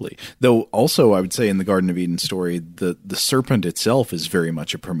 yeah, totally. Though also, I would say in the Garden of Eden story, the serpent itself is very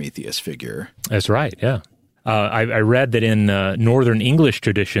much a Prometheus figure. That's right, yeah. I read that in Northern English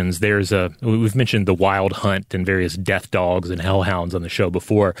traditions, we've mentioned the Wild Hunt and various death dogs and hellhounds on the show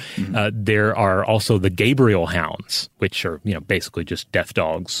before. Mm-hmm. There are also the Gabriel hounds, which are, basically just death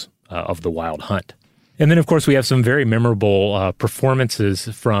dogs of the Wild Hunt. And then, of course, we have some very memorable performances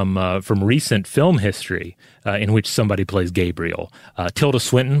from recent film history in which somebody plays Gabriel. Tilda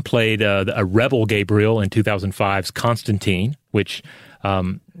Swinton played a rebel Gabriel in 2005's Constantine, which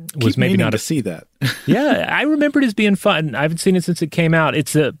was maybe not to see that. Yeah, I remember it as being fun. I haven't seen it since it came out.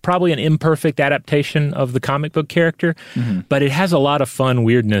 It's probably an imperfect adaptation of the comic book character, but it has a lot of fun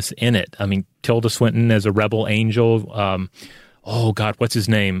weirdness in it. I mean, Tilda Swinton as a rebel angel. What's his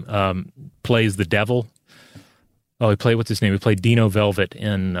name? Plays the devil. What's his name? He played Dino Velvet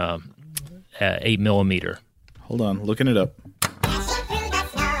in 8mm. Hold on, looking it up.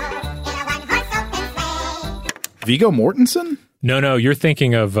 Viggo Mortensen? No, you're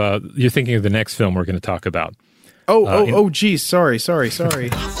thinking of the next film we're going to talk about. Geez, sorry.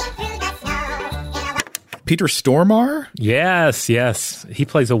 Peter Stormare? Yes. He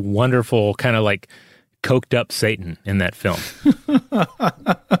plays a wonderful kind of like coked up Satan in that film.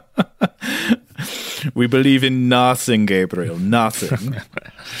 We believe in nothing, Gabriel, nothing.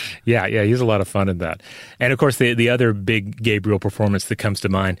 Yeah, he's a lot of fun in that. And of course, the other big Gabriel performance that comes to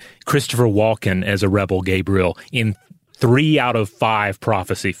mind, Christopher Walken as a rebel Gabriel in 3 out of 5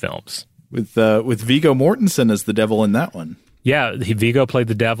 prophecy films. With Viggo Mortensen as the devil in that one. Yeah, Viggo played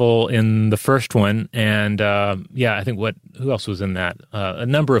the devil in the first one, and I think who else was in that? A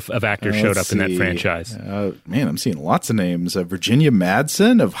number of actors showed up in that franchise. Man, I'm seeing lots of names. Virginia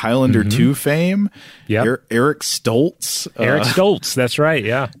Madsen of Highlander 2 fame. Yeah, Eric Stoltz. Eric Stoltz, that's right,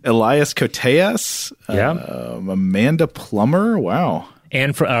 yeah. Elias Koteas. Yeah. Amanda Plummer, wow.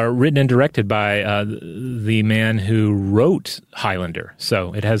 And written and directed by the man who wrote Highlander.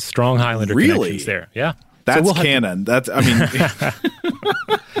 So it has strong Highlander connections there. Yeah. That's canon.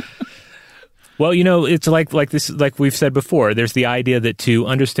 Well, it's like this. Like we've said before, there's the idea that to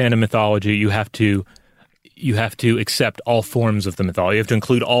understand a mythology, you have to accept all forms of the mythology. You have to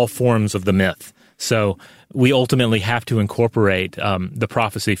include all forms of the myth. So we ultimately have to incorporate the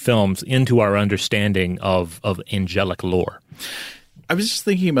prophecy films into our understanding of angelic lore. I was just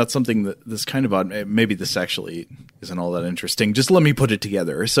thinking about something that's kind of odd. Maybe this actually isn't all that interesting. Just let me put it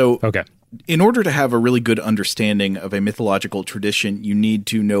together. So, okay. In order to have a really good understanding of a mythological tradition, you need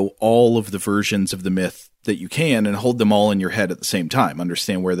to know all of the versions of the myth that you can and hold them all in your head at the same time.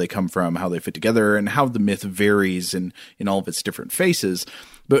 Understand where they come from, how they fit together, and how the myth varies in all of its different faces.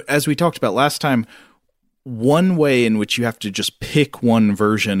 But as we talked about last time, one way in which you have to just pick one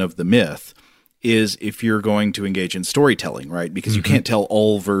version of the myth is if you're going to engage in storytelling, right? Because you can't tell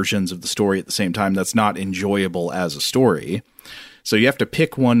all versions of the story at the same time. That's not enjoyable as a story. So you have to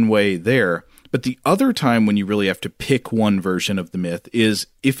pick one way there. But the other time when you really have to pick one version of the myth is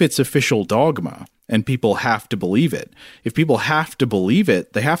if it's official dogma and people have to believe it. If people have to believe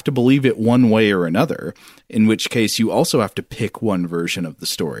it, they have to believe it one way or another, in which case you also have to pick one version of the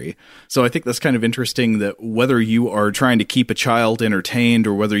story. So I think that's kind of interesting that whether you are trying to keep a child entertained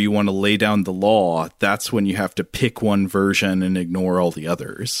or whether you want to lay down the law, that's when you have to pick one version and ignore all the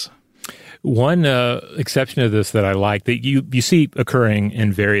others. One exception to this that I like that you see occurring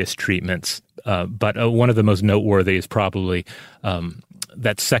in various treatments, but one of the most noteworthy is probably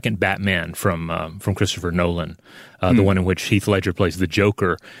that second Batman from Christopher Nolan, the one in which Heath Ledger plays the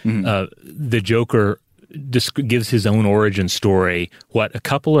Joker. The Joker gives his own origin story, a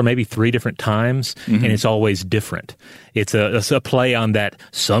couple or maybe 3 different times, and it's always different. It's a play on that.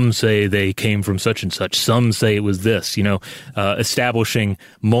 Some say they came from such and such. Some say it was this, establishing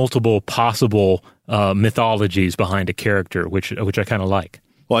multiple possible mythologies behind a character, which I kind of like.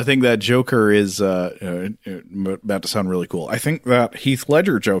 Well, I think that Joker is about to sound really cool. I think that Heath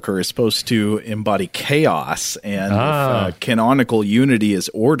Ledger Joker is supposed to embody chaos, and if canonical unity is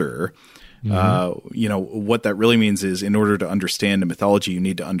order, what that really means is in order to understand a mythology, you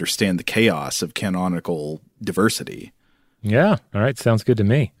need to understand the chaos of canonical diversity. Yeah. All right. Sounds good to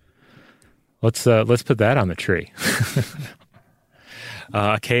me. Let's put that on the tree.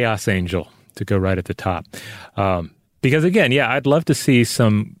 A chaos angel to go right at the top. Because again, I'd love to see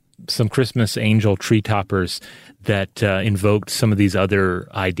some Christmas angel tree toppers that invoked some of these other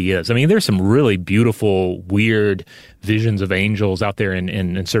ideas. I mean, there's some really beautiful, weird visions of angels out there,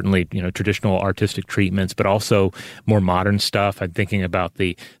 and certainly traditional artistic treatments, but also more modern stuff. I'm thinking about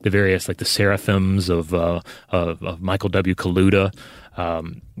the various the seraphims of Michael W. Kaluta.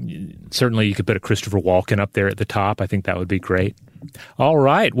 Certainly, you could put a Christopher Walken up there at the top. I think that would be great. All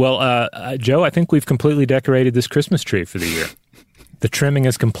right. Well, Joe, I think we've completely decorated this Christmas tree for the year. The trimming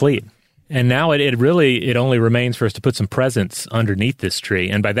is complete. And now it only remains for us to put some presents underneath this tree.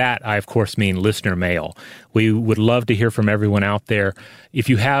 And by that, I, of course, mean listener mail. We would love to hear from everyone out there. If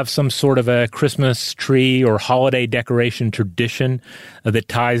you have some sort of a Christmas tree or holiday decoration tradition that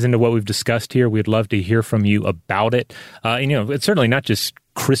ties into what we've discussed here, we'd love to hear from you about it. It's certainly not just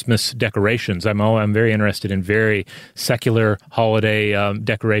Christmas decorations. I'm very interested in very secular holiday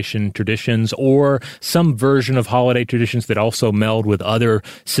decoration traditions, or some version of holiday traditions that also meld with other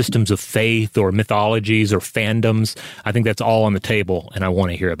systems of faith or mythologies or fandoms. I think that's all on the table, and I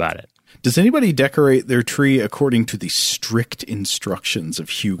want to hear about it. Does anybody decorate their tree according to the strict instructions of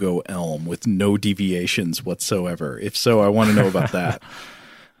Hugo Elm with no deviations whatsoever? If so, I want to know about that.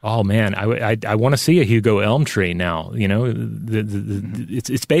 Oh man, I want to see a Hugo Elm tree now.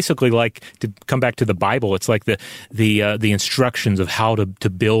 It's basically like, to come back to the Bible. It's like the instructions of how to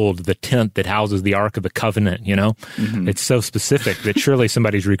build the tent that houses the Ark of the Covenant. It's so specific that surely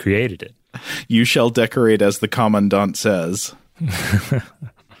somebody's recreated it. You shall decorate as the commandant says.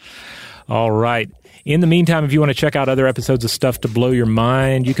 All right. In the meantime, if you want to check out other episodes of Stuff to Blow Your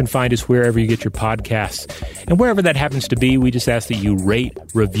Mind, you can find us wherever you get your podcasts. And wherever that happens to be, we just ask that you rate,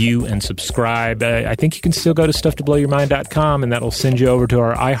 review, and subscribe. I think you can still go to StuffToBlowYourMind.com, and that'll send you over to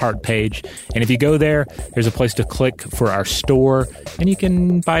our iHeart page. And if you go there, there's a place to click for our store, and you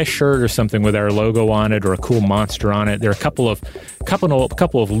can buy a shirt or something with our logo on it or a cool monster on it. There are a couple of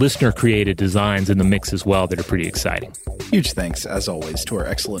listener-created designs in the mix as well that are pretty exciting. Huge thanks, as always, to our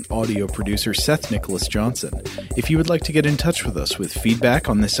excellent audio producer, Seth Nicholas Johnson. If you would like to get in touch with us with feedback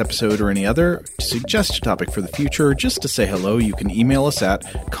on this episode or any other, to suggest a topic for the future, or just to say hello, you can email us at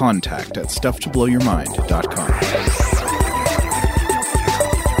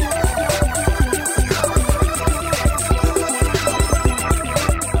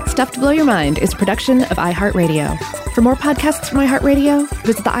Stuff to Blow Your Mind is a production of iHeartRadio. For more podcasts from iHeartRadio,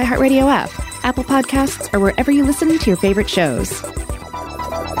 visit the iHeartRadio app, Apple Podcasts, or wherever you listen to your favorite shows.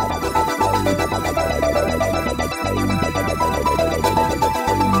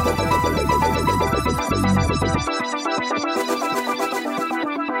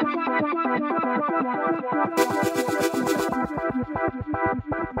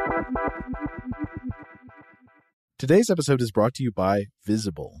 Today's episode is brought to you by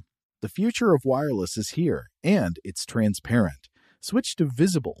Visible. The future of wireless is here, and it's transparent. Switch to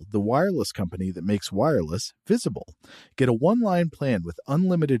Visible, the wireless company that makes wireless visible. Get a one-line plan with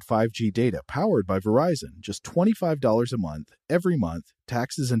unlimited 5G data powered by Verizon, just $25 a month, every month,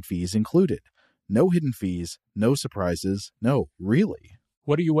 taxes and fees included. No hidden fees, no surprises, no, really.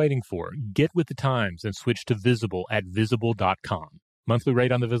 What are you waiting for? Get with the times and switch to Visible at Visible.com. Monthly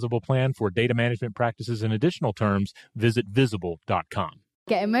rate on the Visible plan. For data management practices and additional terms, visit Visible.com.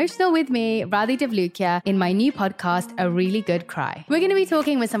 Get emotional with me, Radhi Devlukia, in my new podcast, A Really Good Cry. We're going to be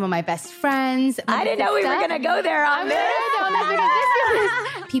talking with some of my best friends. I didn't know we were going to go there on this.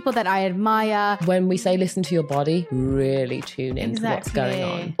 People that I admire. When we say listen to your body, really tune into what's going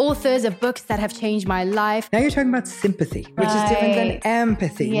on. Authors of books that have changed my life. Now you're talking about sympathy, which is different than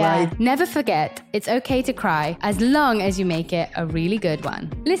empathy, right? Never forget, it's okay to cry as long as you make it a really good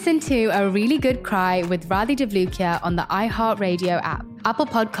one. Listen to A Really Good Cry with Radhi Devlukia on the iHeartRadio app, Apple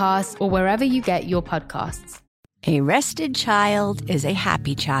Podcasts, or wherever you get your podcasts. A rested child is a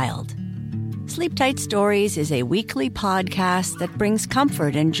happy child. Sleep Tight Stories is a weekly podcast that brings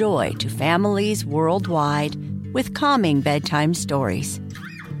comfort and joy to families worldwide with calming bedtime stories.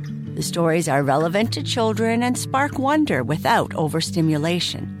 The stories are relevant to children and spark wonder without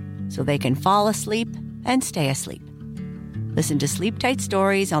overstimulation, so they can fall asleep and stay asleep. Listen to Sleep Tight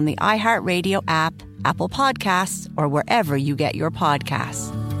Stories on the iHeartRadio app, Apple Podcasts, or wherever you get your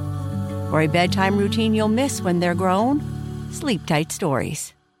podcasts. For a bedtime routine you'll miss when they're grown, Sleep Tight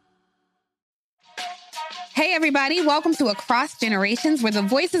Stories. Hey everybody, welcome to Across Generations, where the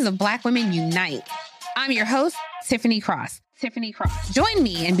voices of Black women unite. I'm your host, Tiffany Cross. Join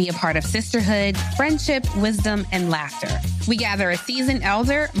me and be a part of sisterhood, friendship, wisdom, and laughter. We gather a seasoned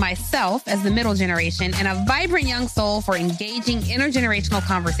elder, myself as the middle generation, and a vibrant young soul for engaging intergenerational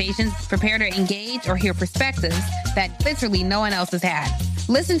conversations. Prepare to engage or hear perspectives that literally no one else has had.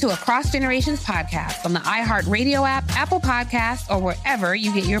 Listen to Across Generations podcast on the iHeartRadio app, Apple Podcasts, or wherever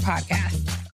you get your podcasts.